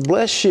it'll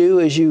bless you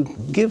as you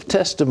give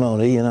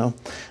testimony, you know.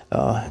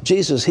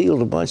 Jesus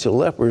healed a bunch of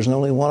lepers, and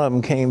only one of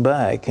them came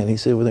back. And He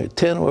said, well,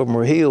 10 of them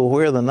were healed.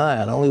 Where are the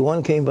 9? Only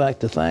one came back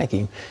to thank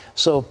Him.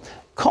 So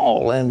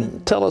call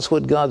and tell us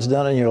what God's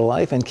done in your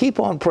life, and keep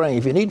on praying.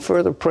 If you need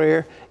further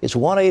prayer, it's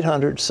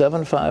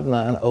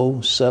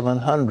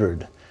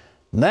 1-800-759-0700.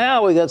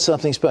 Now we got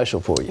something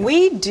special for you.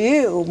 We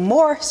do.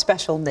 More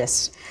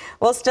specialness.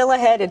 Well, still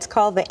ahead, it's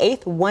called the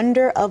 8th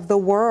Wonder of the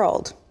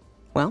World.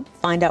 Well,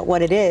 find out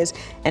what it is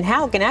and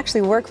how it can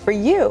actually work for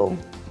you.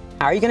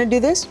 How are you going to do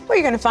this? Well,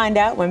 you're going to find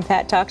out when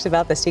Pat talks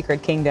about the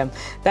secret kingdom.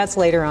 That's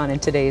later on in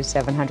today's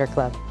 700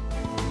 Club.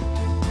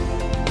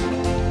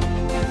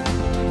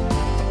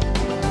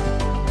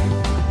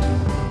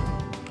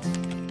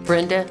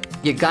 Brenda,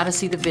 you gotta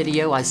see the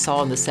video I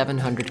saw in the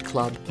 700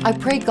 Club. I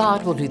pray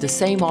God will do the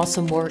same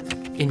awesome work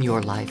in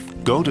your life.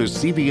 Go to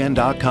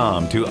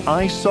CBN.com to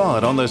I Saw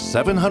It on the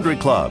 700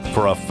 Club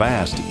for a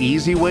fast,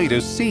 easy way to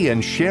see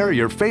and share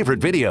your favorite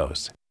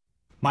videos.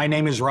 My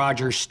name is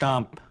Roger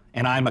Stump,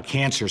 and I'm a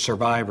cancer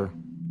survivor.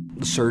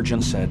 The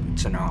surgeon said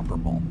it's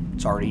inoperable.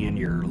 It's already in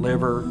your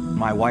liver.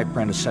 My wife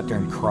Brenda sat there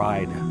and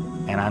cried,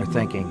 and I'm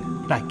thinking,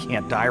 I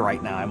can't die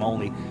right now. I'm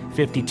only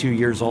 52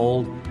 years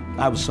old.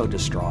 I was so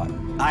distraught.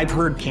 I've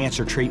heard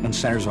Cancer Treatment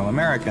Centers of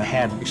America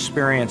had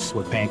experience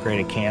with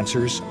pancreatic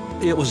cancers.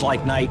 It was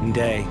like night and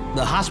day.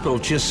 The hospital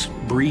just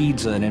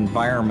breeds an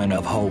environment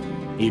of hope.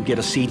 You'd get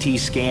a CT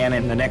scan,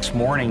 and the next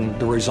morning,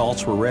 the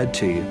results were read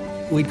to you.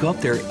 We'd go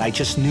up there, I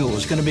just knew it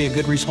was going to be a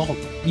good result.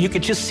 You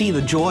could just see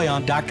the joy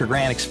on Dr.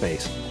 Granick's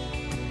face.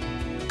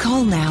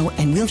 Call now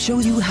and we'll show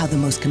you how the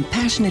most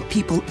compassionate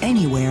people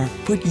anywhere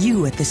put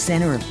you at the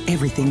center of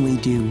everything we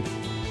do.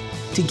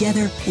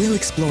 Together, we'll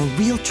explore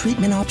real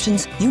treatment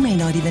options you may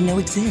not even know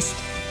exist.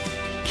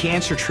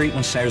 Cancer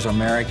Treatment Centers of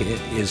America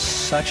is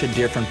such a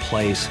different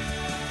place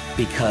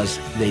because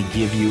they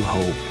give you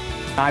hope.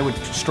 I would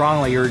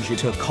strongly urge you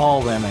to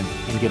call them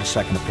and get a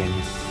second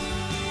opinion.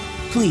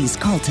 Please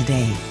call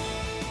today.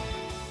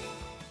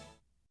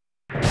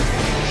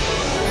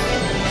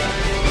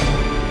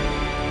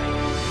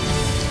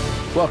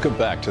 Welcome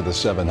back to the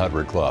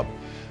 700 Club.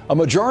 A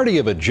majority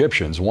of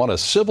Egyptians want a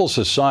civil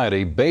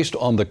society based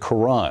on the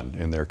Quran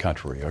in their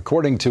country.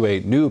 According to a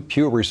new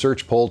Pew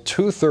Research poll,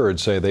 2/3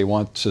 say they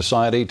want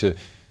society to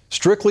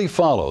strictly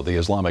follow the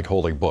Islamic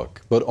holy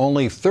book, but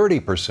only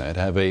 30%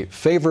 have a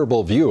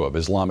favorable view of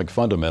Islamic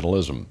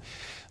fundamentalism.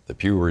 The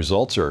Pew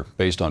results are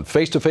based on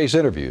face-to-face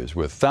interviews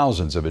with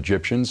thousands of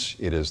Egyptians.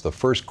 It is the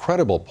first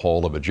credible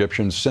poll of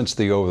Egyptians since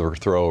the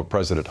overthrow of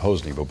President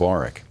Hosni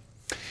Mubarak.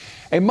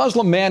 A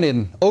Muslim man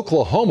in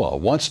Oklahoma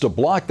wants to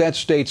block that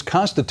state's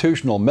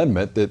constitutional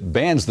amendment that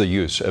bans the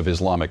use of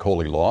Islamic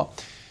holy law.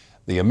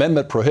 The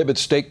amendment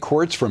prohibits state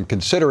courts from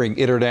considering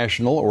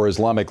international or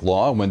Islamic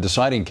law when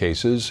deciding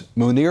cases.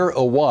 Munir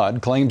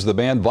Awad claims the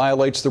ban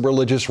violates the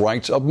religious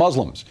rights of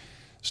Muslims.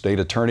 State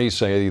attorneys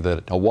say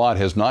that Awad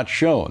has not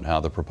shown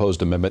how the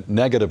proposed amendment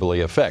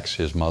negatively affects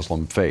his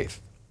Muslim faith.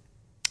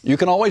 You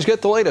can always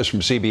get the latest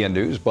from CBN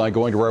News by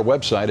going to our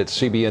website at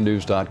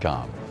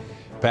cbnnews.com.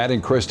 Pat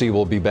and Christy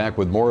will be back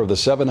with more of the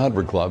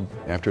 700 Club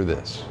after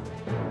this.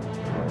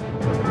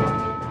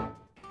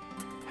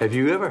 Have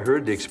you ever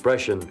heard the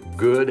expression,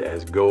 good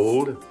as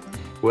gold?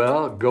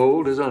 Well,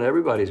 gold is on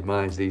everybody's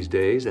minds these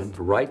days, and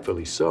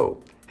rightfully so,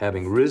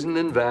 having risen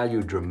in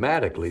value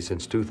dramatically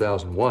since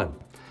 2001.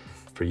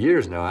 For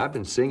years now, I've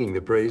been singing the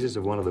praises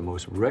of one of the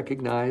most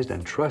recognized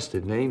and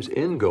trusted names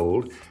in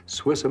gold,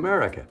 Swiss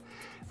America.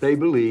 They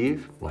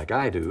believe, like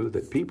I do,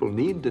 that people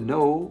need to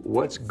know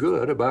what's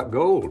good about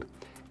gold.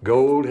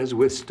 Gold has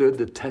withstood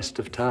the test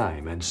of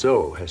time, and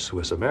so has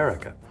Swiss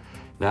America.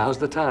 Now's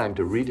the time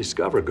to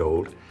rediscover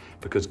gold,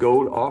 because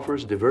gold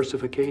offers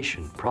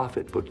diversification,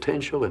 profit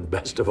potential, and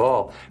best of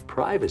all,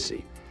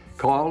 privacy.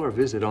 Call or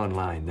visit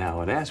online now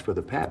and ask for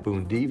the Pat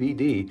Boone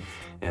DVD,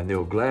 and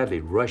they'll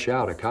gladly rush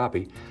out a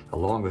copy,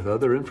 along with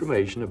other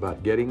information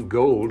about getting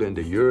gold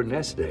into your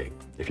nest egg.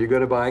 If you're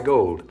going to buy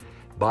gold,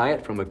 buy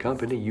it from a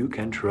company you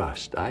can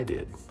trust. I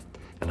did.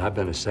 And I've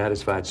been a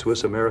satisfied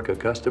Swiss America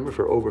customer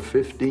for over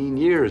 15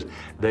 years.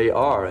 They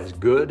are as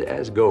good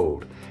as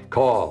gold.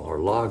 Call or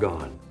log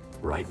on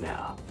right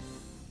now.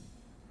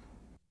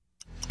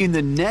 In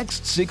the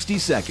next 60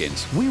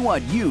 seconds, we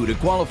want you to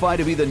qualify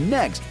to be the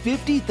next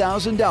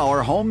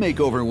 $50,000 home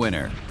makeover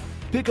winner.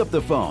 Pick up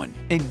the phone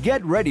and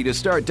get ready to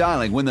start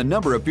dialing when the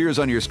number appears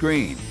on your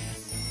screen.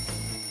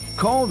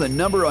 Call the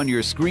number on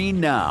your screen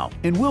now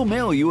and we'll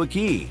mail you a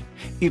key.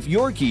 If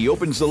your key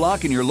opens the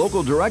lock in your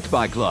local Direct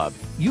Buy Club,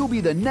 you'll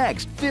be the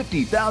next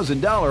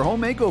 $50,000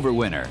 home makeover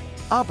winner.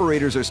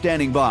 Operators are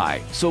standing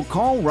by, so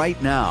call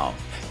right now.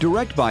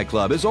 Direct Buy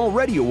Club has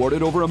already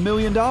awarded over $1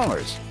 million,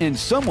 and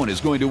someone is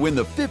going to win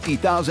the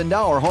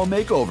 $50,000 home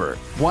makeover.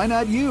 Why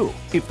not you?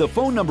 If the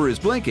phone number is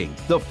blinking,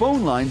 the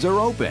phone lines are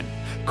open.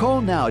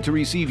 Call now to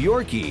receive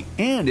your key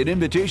and an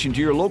invitation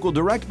to your local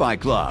Direct Buy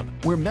Club,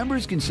 where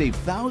members can save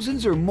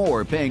thousands or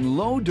more paying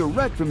low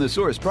direct from the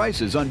source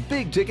prices on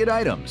big ticket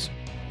items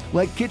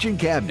like kitchen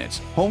cabinets,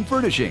 home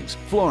furnishings,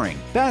 flooring,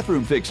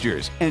 bathroom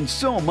fixtures, and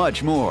so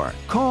much more.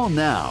 Call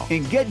now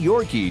and get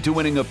your key to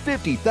winning a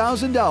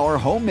 $50,000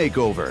 home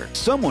makeover.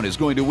 Someone is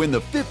going to win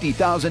the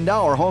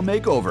 $50,000 home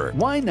makeover.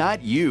 Why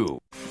not you?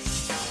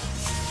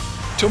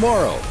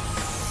 Tomorrow,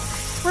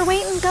 We're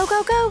waiting. Go,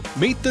 go, go.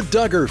 meet the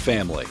Duggar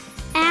family.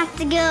 I have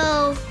to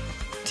go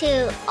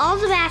to all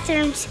the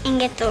bathrooms and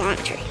get the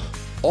laundry.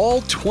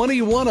 All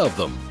 21 of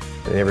them.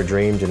 I never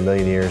dreamed in a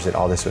million years that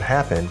all this would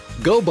happen.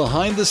 Go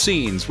behind the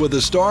scenes with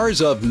the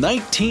stars of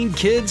 19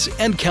 Kids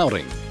and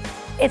Counting.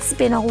 It's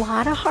been a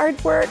lot of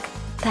hard work,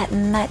 but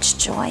much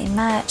joy,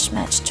 much,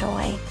 much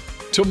joy.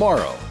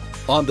 Tomorrow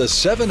on the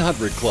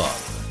 700 Club.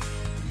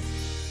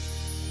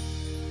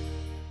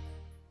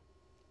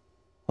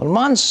 When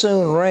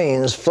monsoon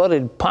rains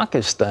flooded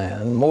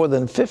Pakistan, more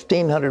than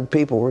 1,500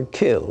 people were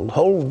killed,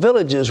 whole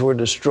villages were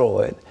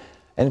destroyed,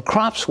 and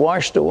crops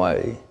washed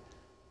away.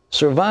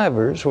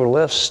 Survivors were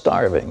left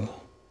starving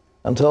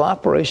until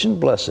Operation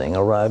Blessing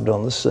arrived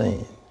on the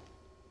scene.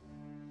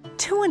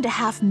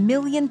 2.5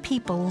 million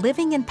people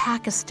living in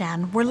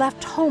Pakistan were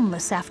left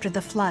homeless after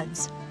the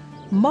floods.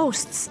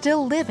 Most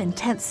still live in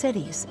tent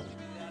cities.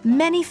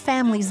 Many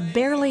families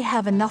barely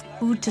have enough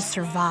food to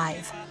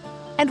survive.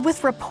 And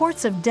with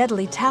reports of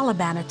deadly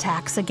Taliban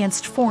attacks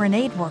against foreign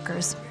aid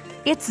workers,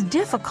 it's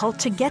difficult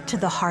to get to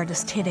the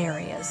hardest hit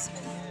areas.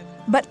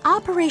 But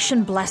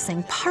Operation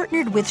Blessing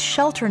partnered with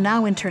Shelter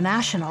Now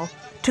International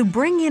to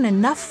bring in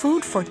enough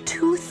food for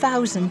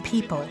 2,000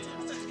 people.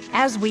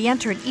 As we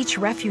entered each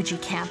refugee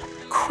camp,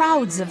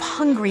 crowds of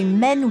hungry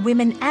men,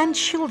 women, and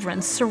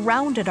children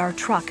surrounded our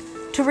truck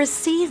to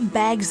receive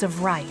bags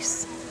of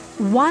rice.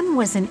 One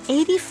was an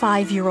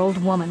 85-year-old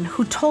woman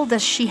who told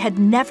us she had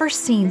never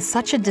seen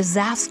such a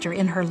disaster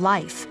in her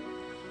life.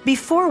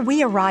 Before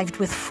we arrived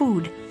with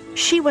food,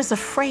 she was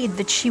afraid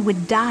that she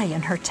would die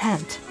in her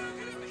tent.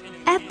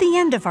 At the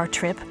end of our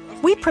trip,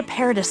 we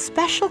prepared a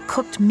special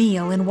cooked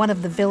meal in one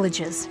of the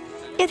villages.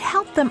 It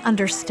helped them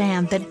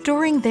understand that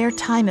during their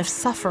time of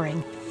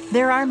suffering,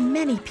 there are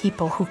many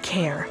people who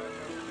care.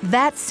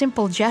 That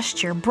simple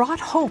gesture brought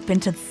hope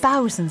into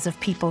thousands of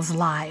people's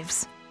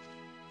lives.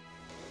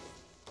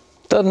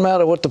 Doesn't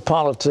matter what the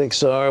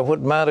politics are.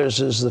 What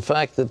matters is the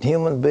fact that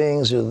human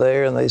beings are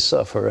there and they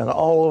suffer. And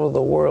all over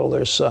the world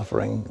they're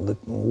suffering. The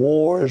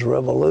wars,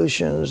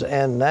 revolutions,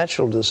 and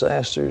natural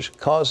disasters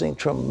causing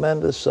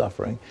tremendous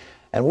suffering.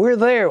 And we're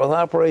there with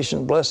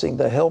Operation Blessing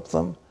to help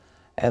them.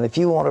 And if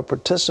you want to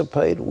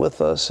participate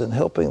with us in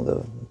helping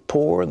the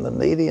poor and the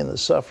needy and the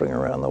suffering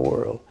around the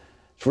world,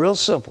 it's real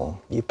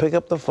simple. You pick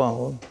up the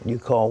phone, you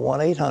call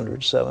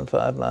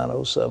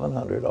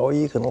 1-800-759-0700, or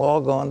you can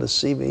log on to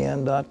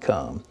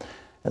cbn.com.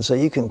 And so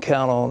you can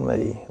count on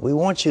me. We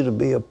want you to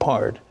be a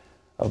part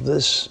of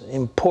this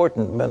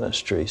important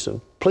ministry,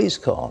 so please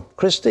call.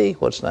 Christy,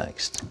 what's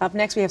next? Up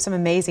next, we have some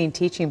amazing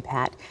teaching,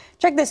 Pat.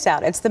 Check this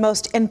out. It's the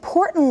most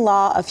important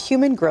law of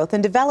human growth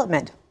and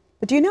development.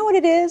 But do you know what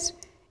it is?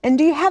 And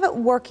do you have it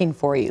working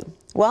for you?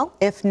 Well,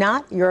 if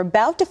not, you're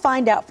about to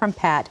find out from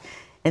Pat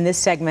in this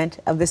segment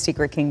of The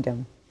Secret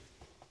Kingdom.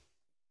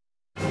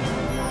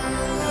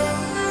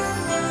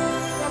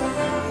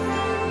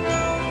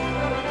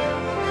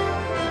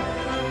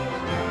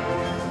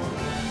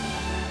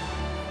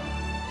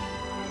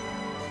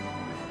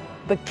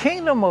 The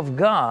kingdom of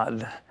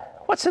God,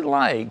 what's it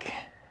like?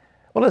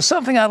 Well, it's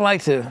something I'd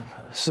like to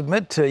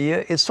submit to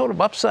you. It's sort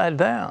of upside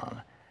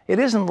down. It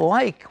isn't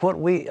like what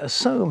we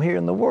assume here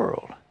in the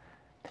world.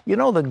 You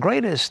know, the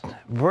greatest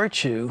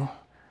virtue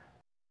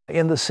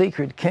in the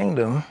secret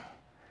kingdom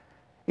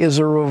is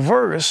a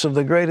reverse of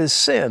the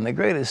greatest sin. The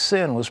greatest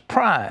sin was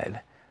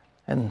pride,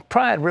 and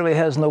pride really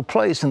has no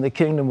place in the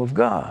kingdom of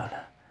God.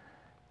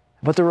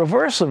 But the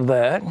reverse of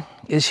that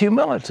is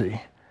humility.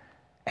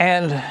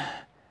 And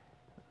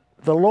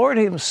the Lord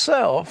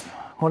himself,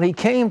 when he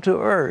came to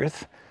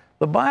earth,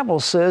 the Bible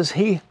says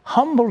he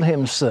humbled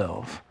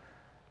himself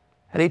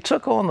and he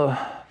took on the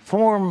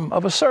form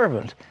of a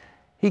servant.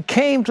 He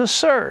came to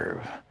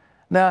serve.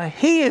 Now,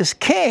 he is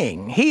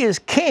king. He is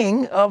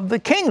king of the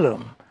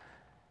kingdom,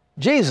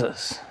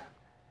 Jesus.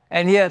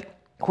 And yet,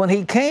 when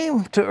he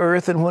came to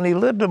earth and when he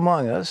lived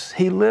among us,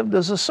 he lived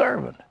as a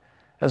servant.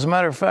 As a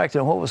matter of fact,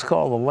 in what was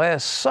called the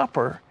Last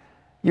Supper,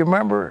 you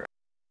remember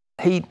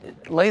he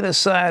laid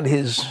aside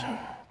his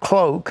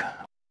cloak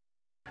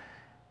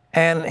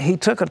and he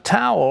took a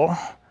towel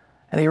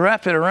and he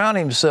wrapped it around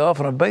himself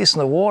in a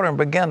basin of water and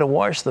began to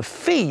wash the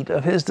feet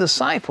of his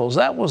disciples.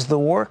 That was the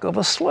work of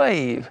a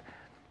slave.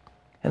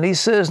 And he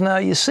says, now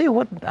you see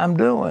what I'm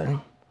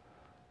doing?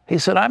 He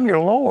said, I'm your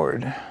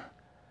Lord,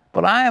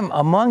 but I am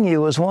among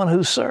you as one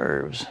who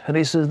serves. And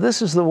he says,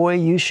 this is the way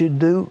you should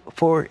do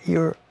for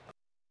your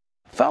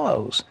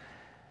fellows.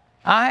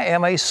 I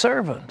am a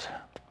servant.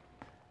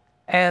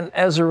 And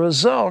as a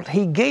result,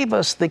 he gave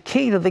us the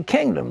key to the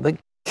kingdom. The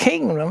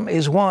kingdom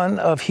is one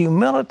of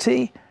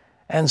humility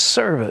and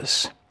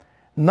service,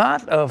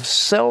 not of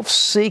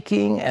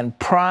self-seeking and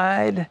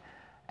pride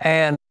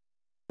and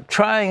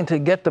trying to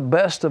get the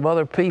best of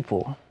other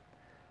people.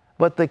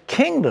 But the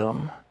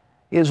kingdom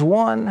is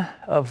one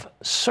of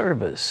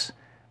service,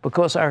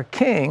 because our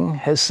King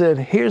has said,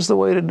 here's the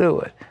way to do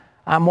it.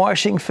 I'm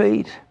washing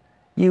feet,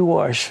 you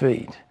wash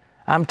feet.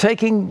 I'm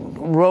taking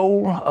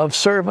role of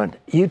servant,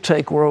 you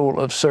take role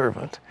of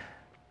servant.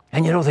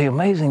 And you know, the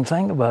amazing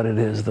thing about it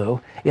is,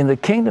 though, in the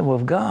kingdom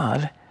of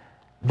God,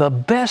 the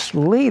best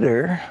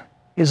leader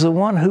is the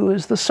one who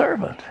is the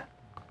servant,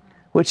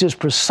 which is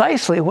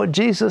precisely what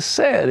Jesus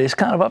said. It's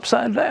kind of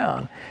upside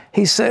down.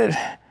 He said,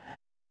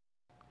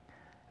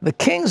 the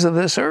kings of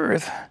this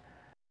earth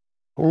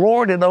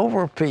lord it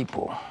over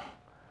people.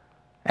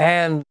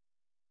 And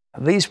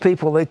these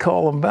people, they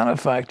call them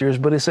benefactors,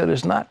 but he said,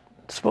 it's not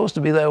supposed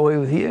to be that way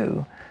with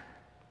you.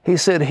 He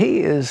said, he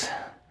is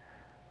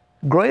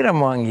great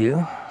among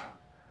you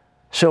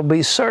shall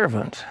be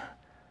servant,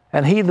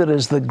 and he that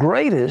is the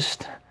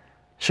greatest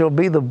shall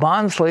be the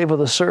bondslave of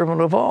the servant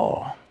of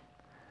all.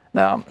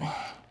 Now,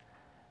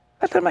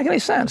 that doesn't make any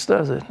sense,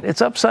 does it?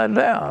 It's upside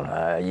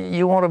down.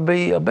 You want to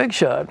be a big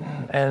shot,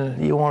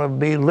 and you want to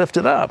be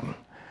lifted up.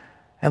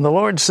 And the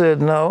Lord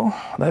said, no,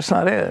 that's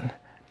not it.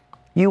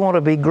 You want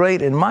to be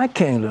great in my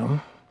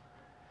kingdom,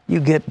 you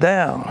get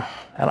down,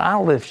 and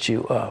I'll lift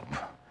you up.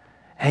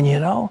 And you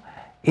know,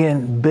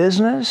 in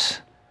business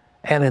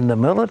and in the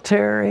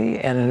military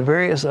and in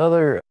various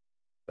other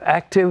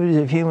activities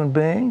of human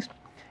beings,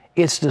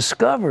 it's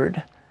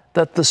discovered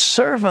that the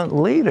servant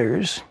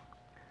leaders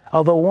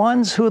are the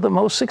ones who are the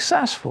most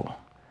successful.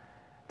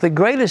 The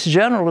greatest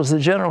general is the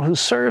general who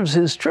serves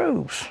his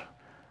troops.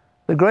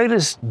 The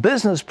greatest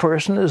business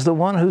person is the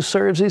one who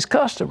serves his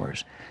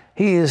customers.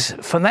 He is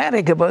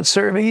fanatic about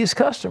serving his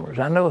customers.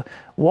 I know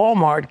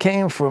Walmart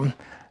came from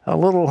a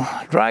little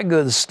dry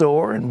goods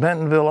store in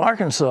Bentonville,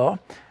 Arkansas,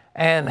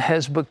 and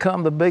has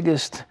become the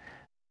biggest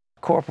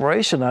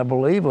corporation, I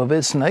believe, of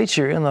its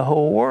nature in the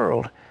whole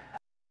world.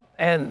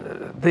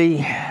 And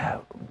the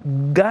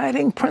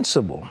guiding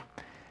principle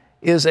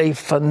is a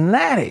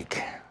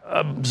fanatic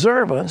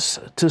observance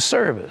to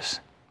service.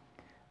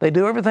 They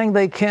do everything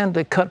they can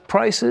to cut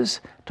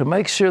prices, to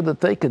make sure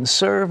that they can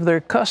serve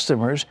their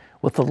customers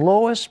with the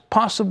lowest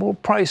possible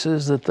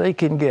prices that they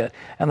can get.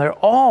 And they're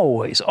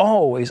always,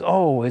 always,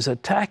 always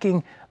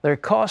attacking their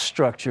cost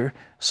structure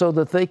so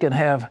that they can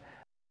have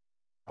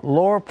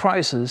lower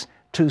prices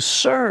to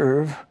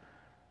serve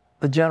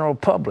the general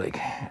public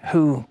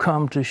who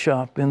come to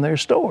shop in their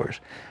stores.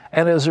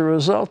 And as a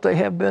result, they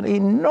have been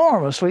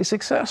enormously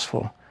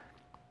successful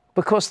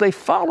because they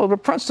follow the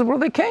principle of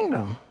the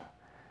kingdom.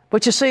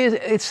 But you see,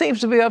 it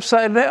seems to be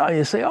upside down.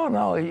 You say, oh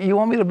no, you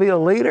want me to be a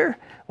leader?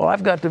 Well,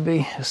 I've got to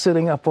be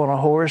sitting up on a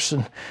horse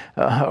and,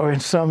 or in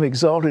some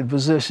exalted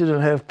position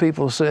and have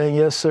people saying,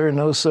 yes, sir,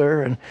 no,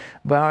 sir, and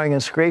bowing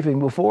and scraping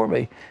before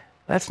me.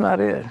 That's not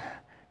it.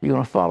 You're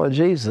going to follow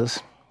Jesus,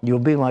 you'll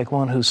be like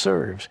one who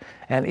serves.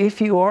 And if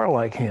you are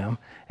like him,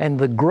 and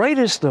the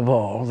greatest of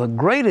all, the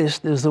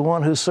greatest is the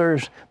one who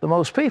serves the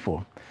most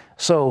people.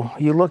 So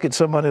you look at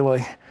somebody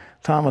like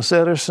Thomas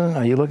Edison,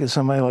 or you look at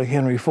somebody like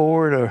Henry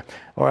Ford,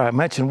 or I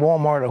mentioned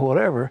Walmart or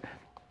whatever,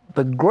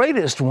 the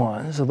greatest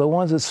ones are the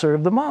ones that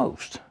serve the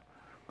most.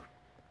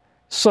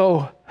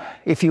 So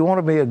if you want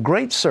to be a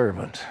great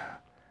servant,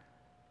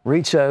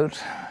 reach out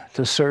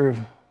to serve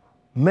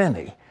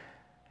many.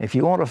 If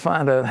you want to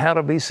find out how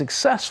to be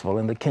successful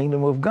in the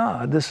kingdom of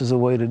God, this is a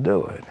way to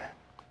do it.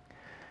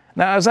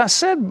 Now, as I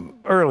said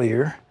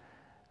earlier,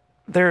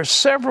 there are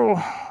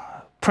several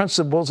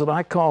principles that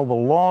I call the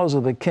laws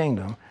of the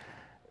kingdom.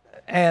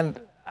 And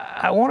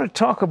I want to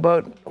talk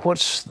about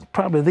what's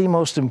probably the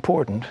most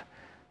important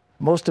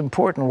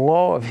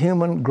law of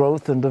human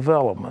growth and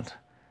development.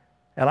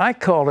 And I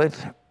call it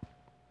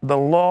the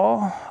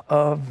law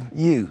of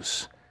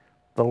use.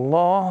 The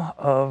law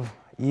of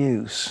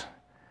use.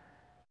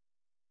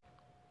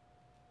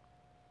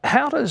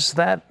 How does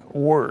that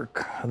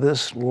work,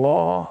 this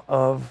law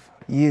of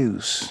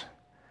use?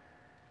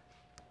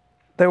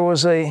 There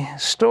was a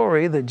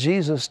story that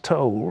Jesus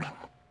told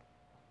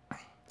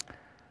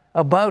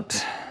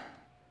about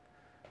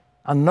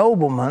a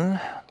nobleman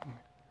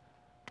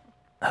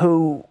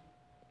who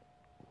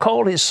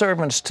called his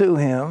servants to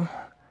him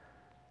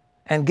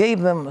and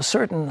gave them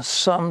certain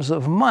sums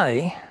of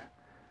money,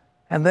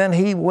 And then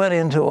he went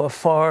into a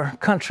far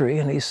country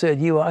and he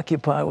said, you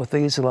occupy with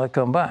these till I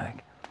come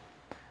back.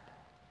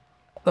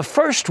 The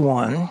first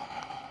one,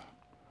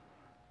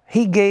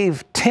 he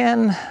gave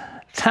 10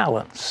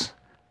 talents.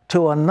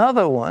 To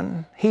another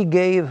one, he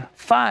gave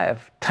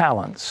 5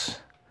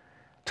 talents.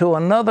 To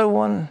another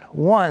one,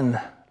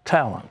 1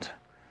 talent.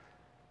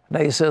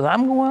 Now he says,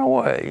 I'm going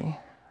away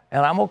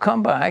and I'm going to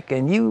come back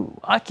and you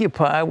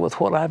occupy with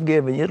what I've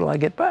given you till I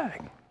get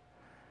back.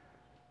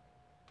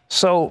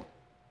 So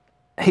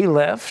he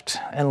left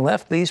and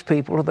left these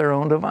people to their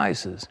own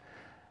devices.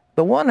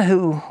 The one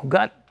who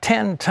got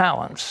 10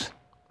 talents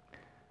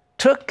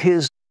took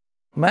his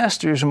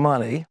master's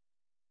money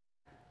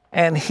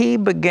and he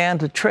began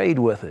to trade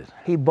with it.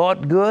 He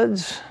bought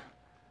goods,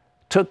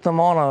 took them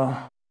on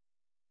a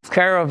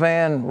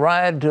caravan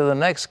ride to the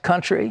next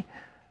country,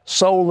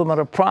 sold them at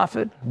a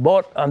profit,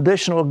 bought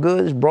additional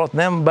goods, brought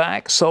them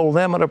back, sold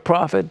them at a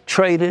profit,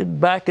 traded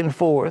back and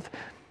forth,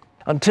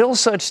 until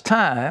such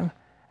time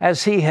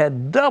as he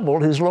had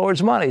doubled his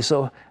Lord's money.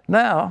 So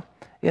now,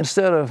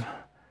 instead of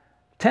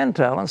 10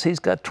 talents, he's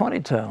got 20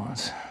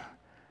 talents.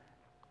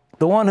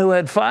 The one who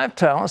had 5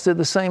 talents did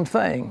the same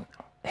thing.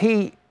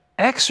 He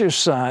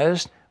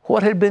exercised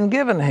what had been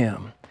given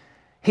him.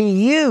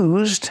 He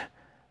used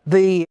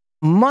the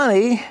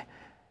money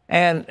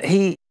and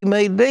he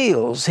made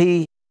deals.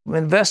 He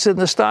invested in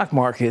the stock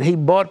market. He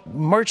bought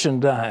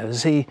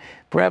merchandise. He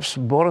perhaps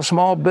bought a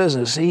small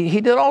business.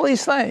 He did all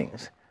these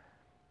things.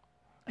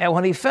 And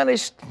when he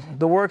finished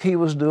the work he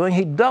was doing,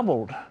 he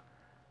doubled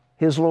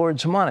his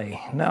Lord's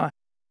money. Now,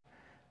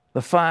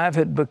 the 5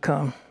 had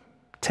become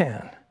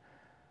 10.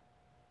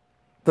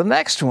 The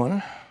next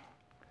one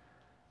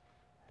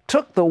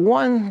took the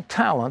 1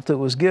 talent that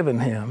was given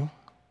him,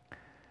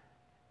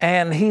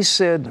 and he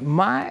said,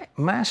 my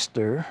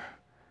master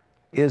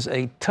is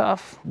a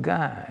tough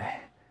guy.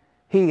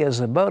 He is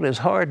about as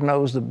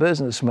hard-nosed a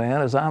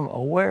businessman as I'm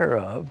aware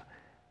of.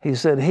 He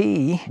said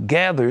he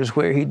gathers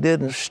where he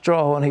didn't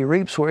straw and he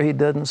reaps where he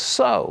didn't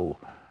sow.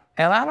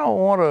 And I don't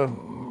want to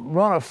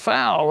run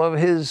afoul of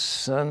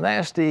his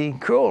nasty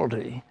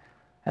cruelty.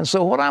 And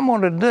so what I'm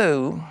going to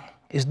do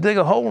is dig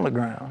a hole in the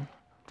ground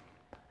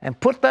and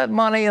put that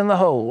money in the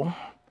hole,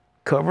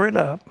 cover it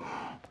up,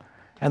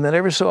 and then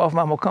every so often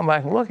I'm going to come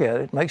back and look at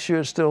it, make sure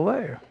it's still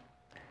there.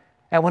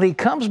 And when he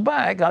comes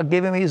back, I'll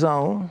give him his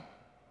own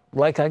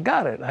like I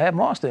got it. I haven't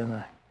lost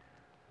anything.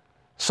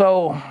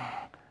 So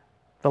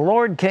the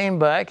Lord came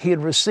back. He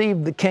had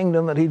received the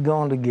kingdom that he'd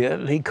gone to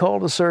get. He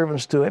called the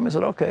servants to him and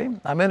said, okay,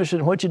 I'm interested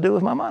in what you do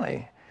with my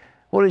money.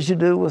 What did you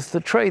do with the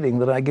trading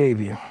that I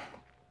gave you?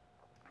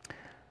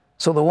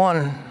 So the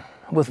one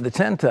with the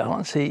 10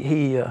 talents,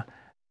 he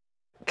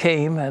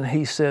came and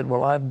he said,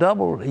 well, I've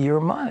doubled your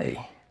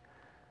money.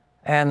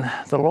 And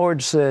the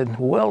Lord said,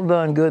 well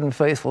done, good and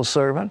faithful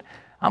servant.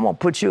 I'm going to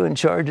put you in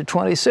charge of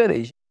 20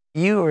 cities.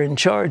 You are in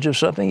charge of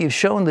something. You've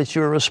shown that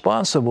you're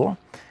responsible,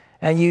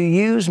 and you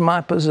use my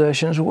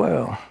possessions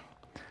well.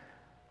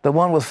 The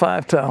one with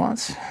 5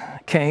 talents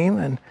came,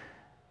 and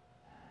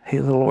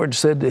the Lord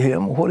said to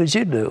him, what did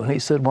you do? And he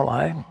said, well,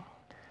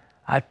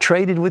 I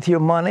traded with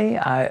your money.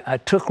 I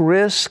took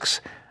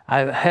risks.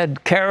 I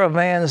had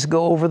caravans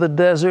go over the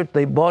desert.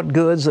 They bought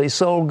goods. They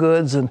sold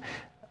goods. And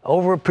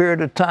over a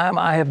period of time,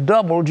 I have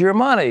doubled your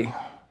money.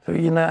 So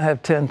you now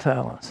have 10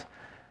 talents.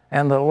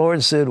 And the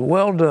Lord said,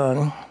 well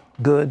done,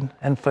 good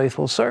and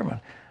faithful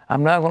servant.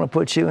 I'm now going to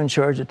put you in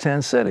charge of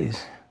 10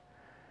 cities.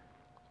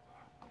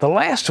 The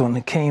last one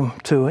came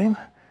to him,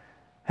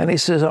 and he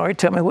says, all right,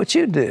 tell me what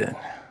you did.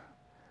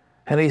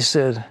 And he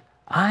said,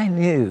 I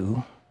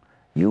knew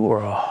you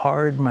were a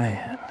hard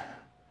man.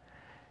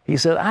 He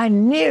said, I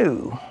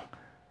knew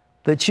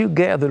that you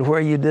gathered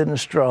where you didn't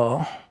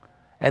straw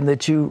and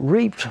that you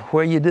reaped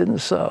where you didn't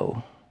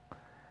sow.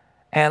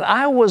 And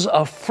I was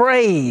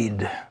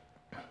afraid.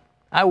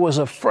 I was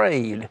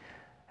afraid.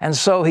 And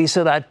so he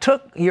said, I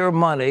took your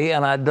money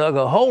and I dug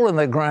a hole in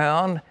the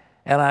ground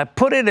and I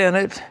put it in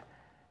it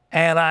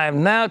and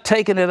I'm now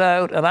taking it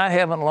out and I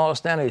haven't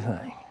lost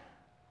anything.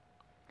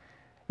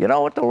 You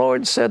know what the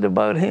Lord said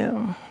about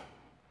him?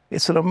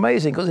 It's an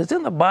amazing, because it's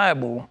in the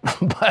Bible,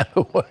 by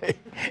the way.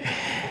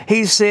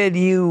 He said,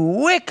 you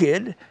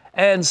wicked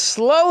and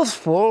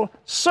slothful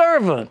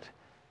servant.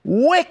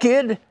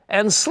 Wicked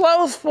and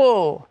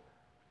slothful.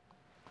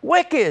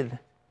 Wicked.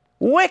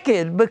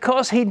 Wicked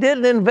because he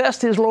didn't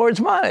invest his Lord's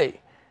money.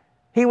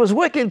 He was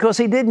wicked because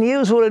he didn't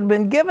use what had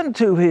been given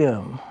to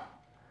him.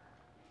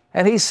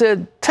 And he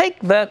said, take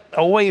that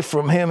away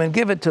from him and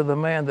give it to the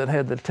man that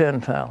had the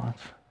 10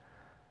 talents.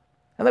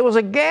 And there was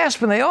a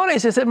gasp in the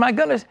audience. He said, my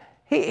goodness,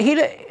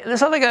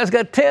 this other guy's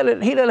got 10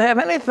 and he doesn't have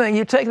anything.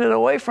 You're taking it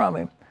away from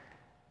him.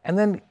 And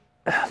then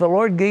the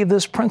Lord gave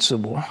this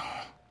principle.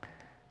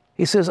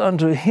 He says,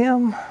 unto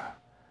him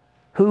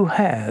who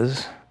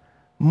has,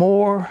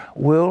 more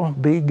will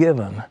be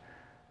given.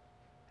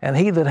 And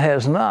he that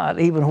has not,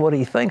 even what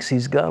he thinks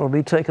he's got will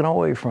be taken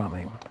away from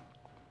him.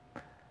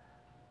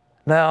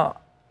 Now,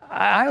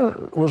 I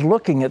was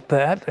looking at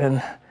that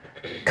and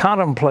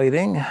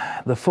contemplating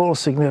the full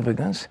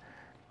significance,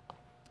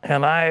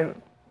 and I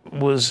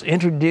was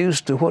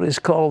introduced to what is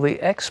called the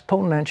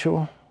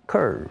exponential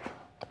curve,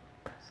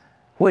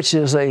 which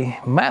is a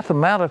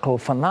mathematical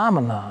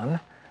phenomenon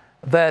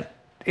that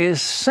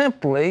is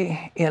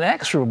simply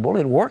inexorable.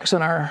 It works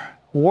in our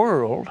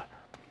world.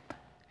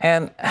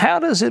 And how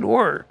does it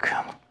work?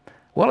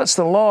 Well, it's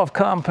the law of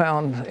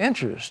compound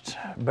interest.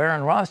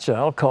 Baron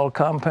Rothschild called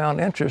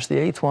compound interest the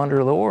eighth wonder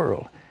of the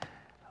world.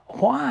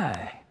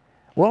 Why?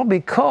 Well,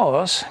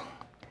 because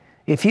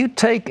if you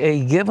take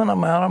a given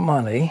amount of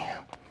money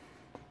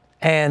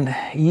and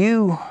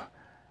you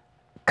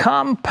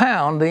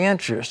compound the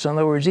interest, in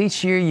other words,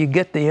 each year you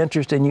get the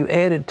interest and you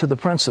add it to the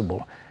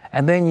principal,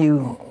 and then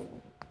you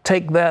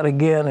take that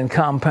again and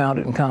compound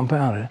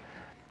it,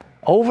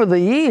 over the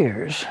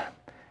years,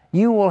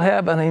 you will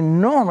have an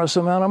enormous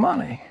amount of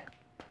money.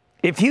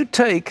 If you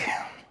take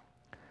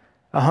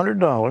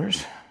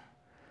 $100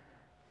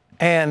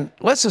 and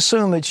let's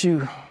assume that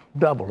you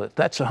double it,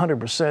 that's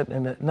 100%,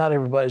 and not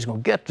everybody's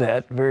going to get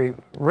that, very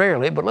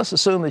rarely, but let's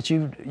assume that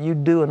you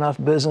do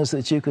enough business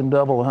that you can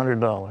double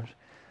 $100.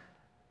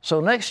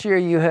 So next year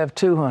you have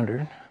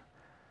 200,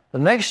 the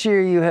next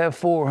year you have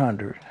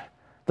 400,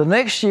 the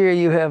next year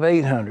you have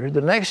 800,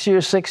 the next year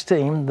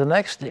 16, the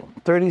next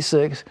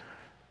 36,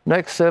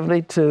 next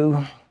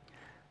 72,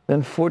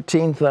 then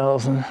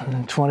 14,000,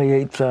 and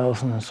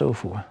 28,000, and so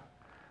forth.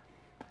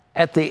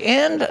 At the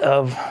end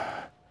of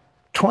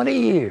 20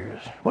 years,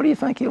 what do you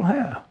think you'll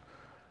have?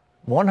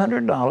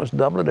 $100,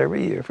 double it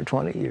every year for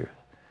 20 years.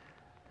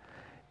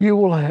 You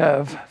will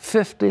have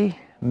 $50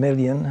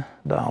 million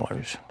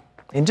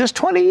in just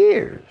 20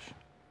 years.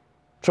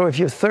 So if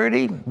you're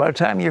 30, by the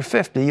time you're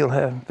 50, you'll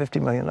have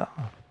 $50 million.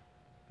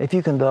 If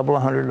you can double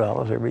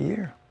 $100 every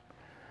year.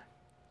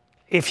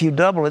 If you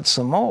double it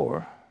some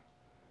more,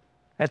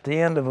 at the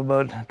end of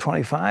about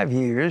 25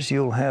 years,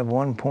 you'll have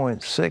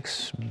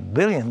 $1.6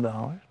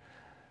 billion.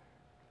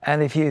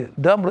 And if you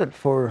double it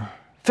for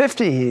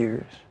 50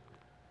 years,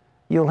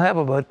 you'll have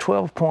about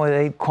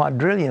 $12.8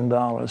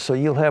 quadrillion. So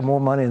you'll have more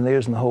money than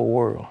there's in the whole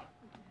world.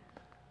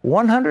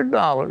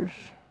 $100,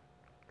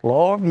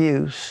 law of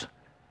use,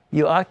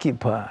 you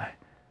occupy.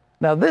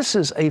 Now, this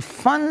is a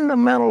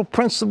fundamental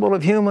principle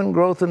of human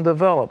growth and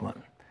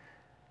development.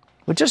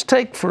 But just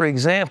take, for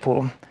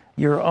example,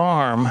 your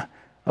arm.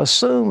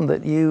 Assume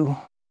that you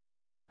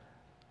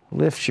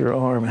lift your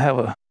arm, have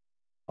a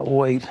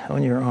weight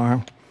on your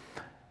arm,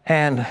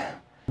 and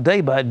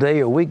day by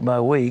day or week by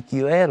week,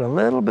 you add a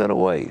little bit of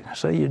weight.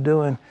 So you're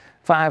doing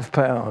 5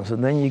 pounds,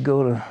 and then you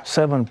go to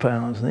 7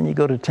 pounds, and then you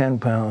go to 10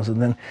 pounds, and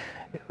then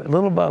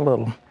little by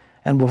little.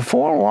 And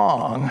before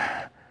long,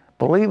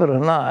 believe it or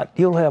not,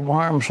 you'll have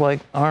arms like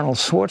Arnold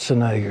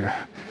Schwarzenegger,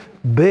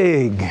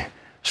 big,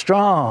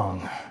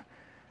 strong.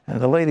 And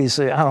the ladies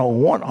say, I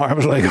don't want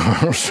arms like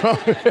Arnold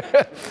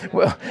Schwarzenegger.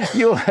 Well,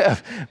 you'll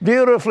have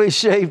beautifully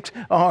shaped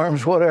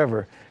arms,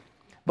 whatever.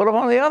 But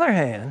on the other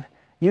hand,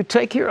 you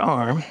take your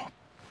arm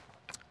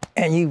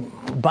and you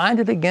bind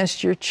it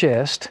against your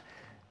chest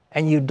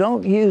and you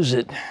don't use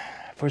it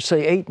for,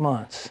 say, 8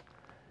 months.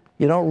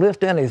 You don't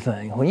lift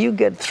anything. When you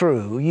get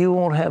through, you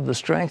won't have the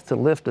strength to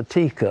lift a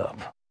teacup.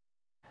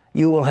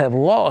 You will have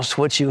lost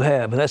what you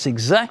have. And that's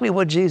exactly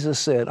what Jesus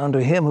said. Unto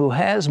him who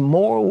has,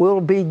 more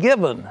will be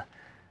given.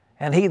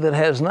 And he that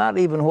has not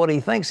even what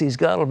he thinks he's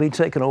got will be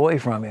taken away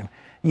from him.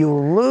 You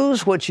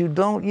lose what you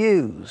don't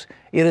use.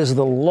 It is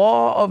the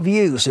law of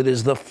use. It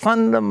is the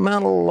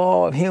fundamental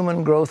law of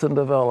human growth and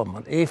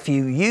development. If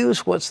you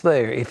use what's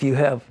there, if you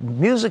have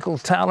musical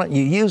talent,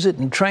 you use it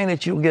and train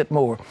it, you'll get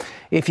more.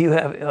 If you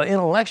have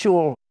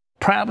intellectual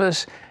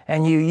prowess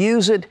and you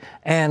use it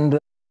and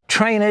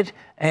train it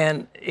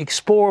and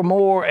explore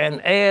more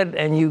and add,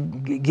 and you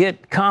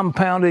get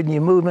compounded and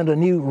you move into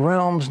new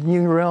realms,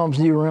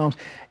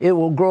 it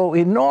will grow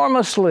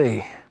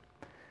enormously.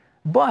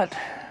 But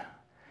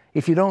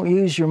if you don't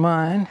use your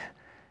mind,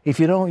 if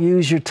you don't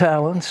use your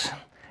talents,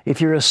 if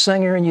you're a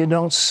singer and you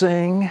don't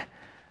sing,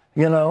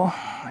 you'll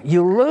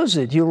lose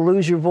it. You'll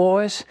lose your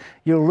voice.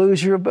 You'll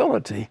lose your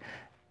ability.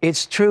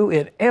 It's true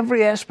in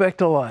every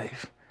aspect of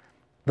life.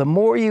 The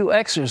more you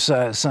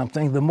exercise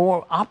something, the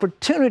more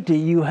opportunity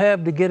you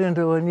have to get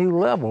into a new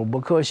level,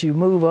 because you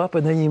move up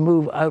and then you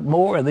move out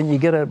more and then you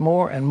get out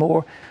more and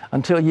more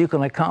until you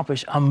can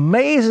accomplish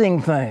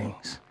amazing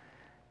things.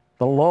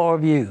 The law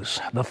of use,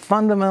 the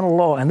fundamental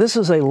law. And this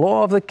is a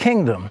law of the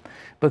kingdom,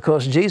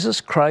 because Jesus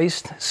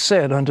Christ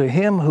said, unto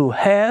him who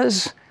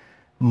has,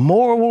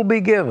 more will be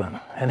given.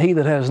 And he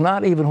that has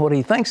not even what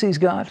he thinks he's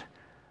got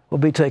will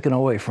be taken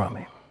away from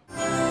him.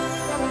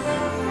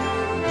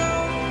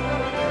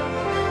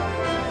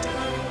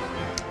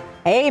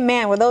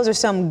 Amen. Well, those are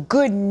some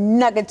good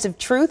nuggets of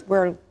truth.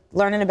 We're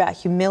learning about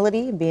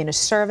humility, being a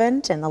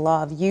servant, and the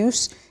law of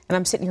use. And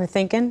I'm sitting here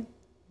thinking,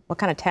 what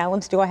kind of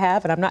talents do I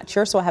have? And I'm not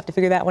sure, so I have to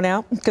figure that one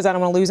out, because I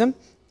don't want to lose them.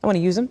 I want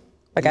to use them.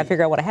 I got to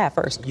figure out what I have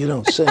first. You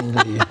don't sing,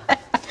 do you?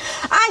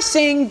 I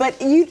sing, but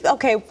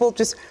we'll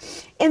just,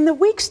 in the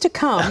weeks to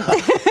come,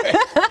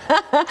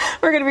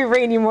 we're going to be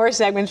bringing you more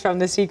segments from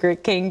The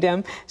Secret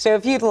Kingdom. So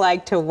if you'd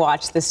like to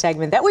watch the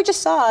segment that we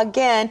just saw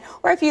again,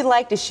 or if you'd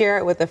like to share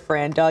it with a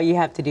friend, all you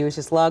have to do is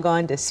just log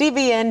on to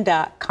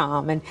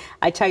cbn.com. And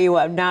I tell you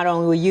what, not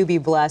only will you be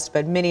blessed,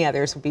 but many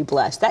others will be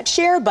blessed. That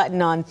share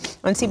button on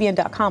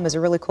cbn.com is a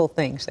really cool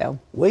thing. So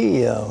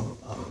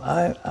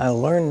I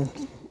learned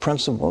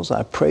principles.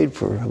 I prayed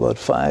for about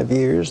 5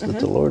 years that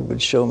the Lord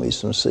would show me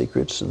some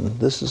secrets, and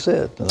this is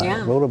it. And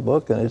I wrote a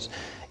book, and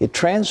it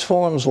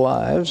transforms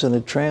lives, and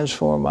it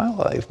transformed my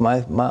life,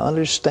 my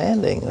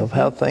understanding of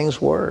how things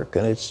work,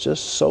 and it's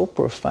just so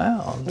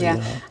profound. Yeah,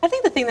 you know? I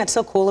think the thing that's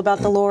so cool about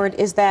the Lord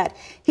is that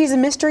He's a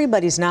mystery,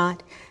 but He's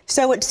not.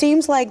 So it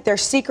seems like they're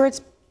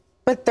secrets,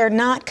 but they're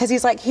not, because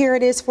He's like, here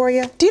it is for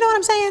you. Do you know what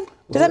I'm saying?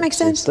 Does that make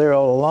sense? It's there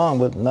all along,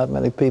 but not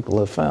many people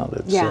have found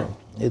it. Yeah. So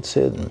it's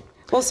hidden.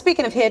 Well,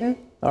 speaking of hidden,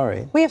 all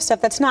right, we have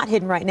stuff that's not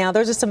hidden right now.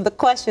 Those are some of the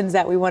questions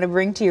that we want to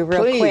bring to you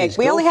real quick.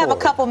 We only have a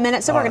couple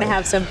minutes, so we're going to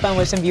have some fun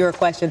with some viewer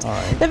questions.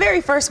 The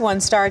very first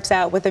one starts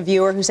out with a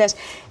viewer who says,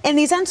 in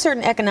these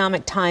uncertain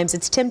economic times,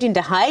 it's tempting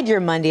to hide your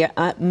money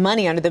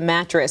under the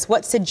mattress.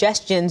 What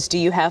suggestions do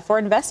you have for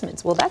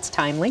investments? Well, that's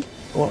timely.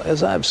 Well,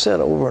 as I've said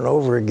over and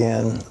over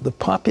again, the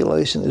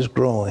population is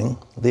growing.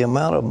 The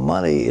amount of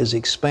money is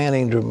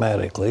expanding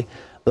dramatically.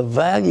 The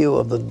value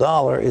of the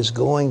dollar is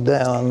going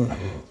down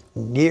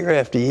year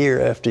after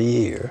year after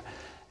year.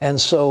 And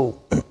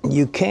so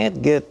you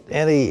can't get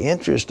any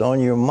interest on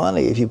your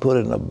money if you put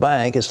it in a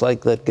bank. It's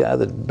like that guy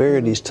that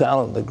buried his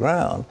talent in the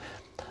ground.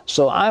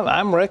 So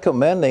I'm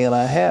recommending, and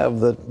I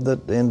have, that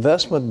the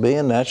investment be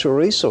in natural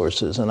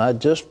resources. And I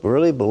just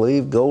really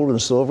believe gold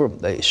and silver,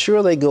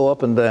 they go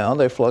up and down,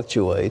 they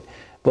fluctuate.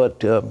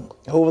 But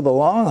over the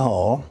long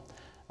haul,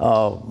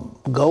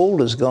 gold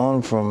has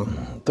gone from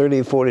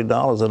 $30,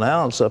 $40 an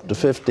ounce up to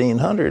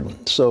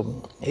 $1,500.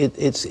 So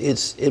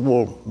it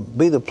will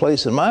be the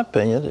place, in my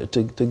opinion,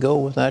 to go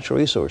with natural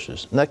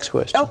resources. Next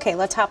question. Okay,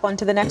 let's hop on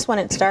to the next one.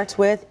 It starts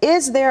with,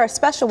 is there a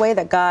special way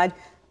that God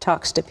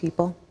talks to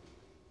people?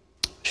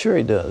 Sure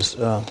He does.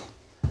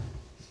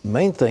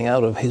 Main thing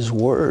out of His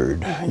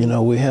Word, you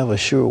know, we have a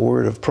sure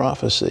word of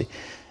prophecy.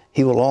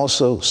 He will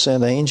also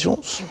send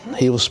angels.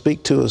 He will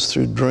speak to us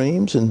through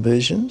dreams and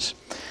visions.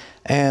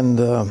 And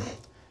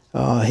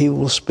He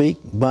will speak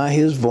by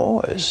His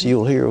voice.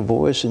 You'll hear a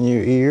voice in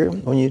your ear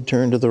when you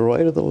turn to the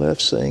right or the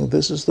left saying,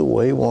 this is the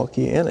way, walk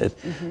ye in it.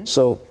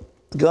 So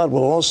God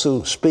will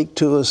also speak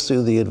to us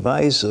through the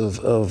advice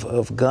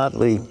of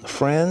godly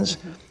friends.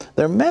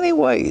 There are many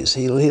ways.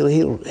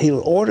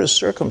 He'll order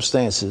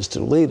circumstances to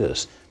lead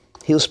us.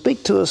 He'll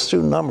speak to us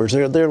through numbers.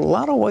 There are a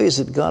lot of ways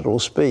that God will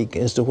speak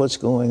as to what's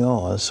going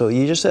on. So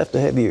you just have to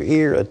have your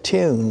ear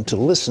attuned to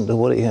listen to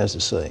what He has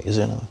to say. Is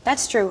there not?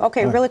 That's true.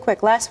 Okay, really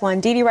quick, last one.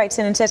 Dee Dee writes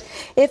in and says,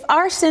 if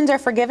our sins are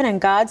forgiven and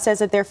God says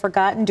that they're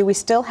forgotten, do we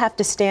still have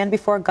to stand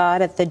before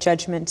God at the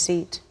judgment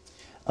seat?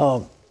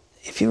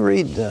 If you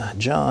read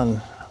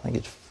John, I think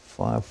it's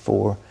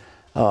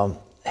 5:4,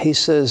 he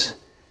says,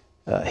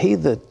 he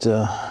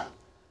that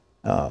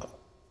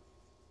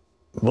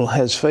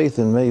has faith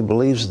in me,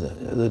 believes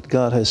that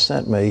God has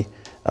sent me,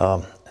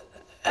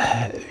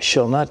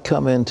 shall not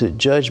come into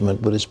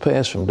judgment, but is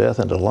passed from death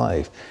into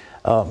life.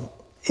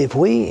 If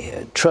we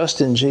trust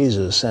in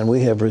Jesus and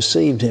we have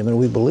received Him and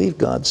we believe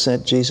God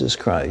sent Jesus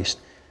Christ,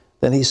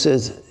 then He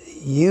says,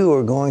 you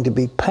are going to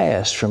be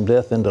passed from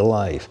death into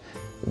life.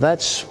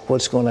 That's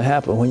what's going to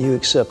happen when you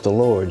accept the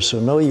Lord. So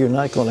no, you're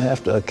not going to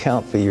have to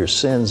account for your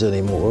sins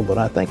anymore, but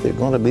I think there are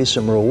going to be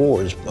some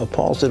rewards.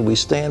 Paul said we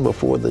stand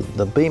before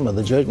the bema,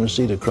 the judgment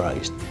seat of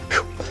Christ.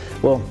 Whew.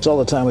 Well, it's all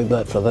the time we've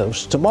got for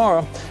those.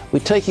 Tomorrow,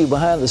 we take you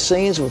behind the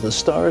scenes with the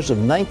stars of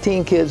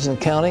 19 Kids and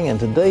Counting, and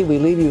today we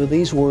leave you with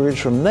these words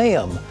from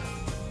Nahum.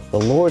 The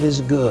Lord is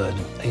good,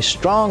 a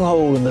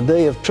stronghold in the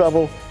day of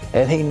trouble,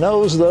 and He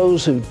knows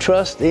those who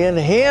trust in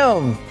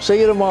Him. See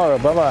you tomorrow.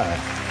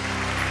 Bye-bye.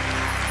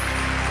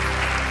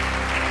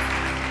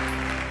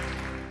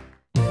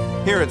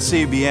 Here at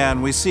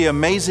CBN, we see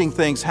amazing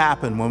things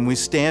happen when we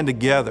stand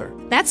together.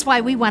 That's why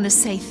we want to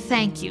say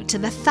thank you to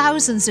the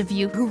thousands of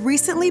you who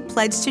recently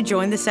pledged to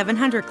join the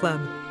 700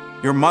 Club.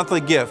 Your monthly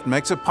gift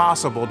makes it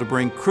possible to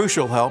bring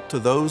crucial help to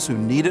those who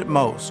need it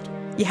most.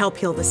 You help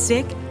heal the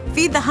sick,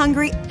 feed the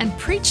hungry, and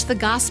preach the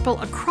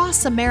gospel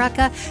across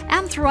America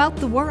and throughout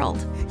the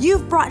world.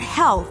 You've brought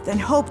health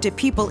and hope to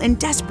people in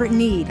desperate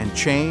need. And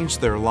changed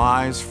their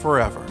lives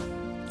forever.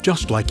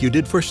 Just like you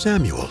did for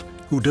Samuel,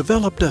 who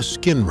developed a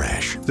skin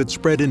rash that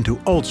spread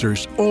into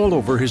ulcers all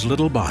over his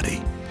little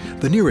body.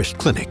 The nearest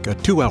clinic, a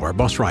 2-hour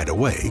bus ride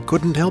away,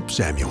 couldn't help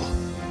Samuel.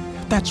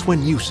 That's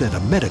when you sent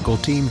a medical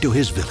team to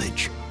his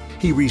village.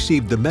 He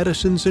received the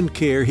medicines and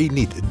care he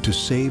needed to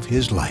save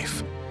his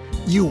life.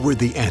 You were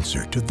the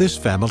answer to this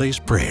family's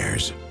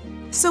prayers.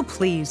 So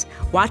please,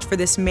 watch for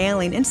this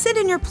mailing and send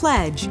in your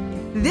pledge.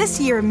 This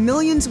year,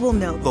 millions will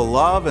know the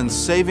love and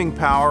saving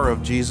power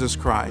of Jesus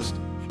Christ.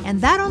 And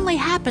that only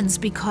happens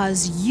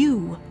because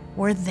you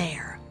were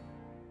there.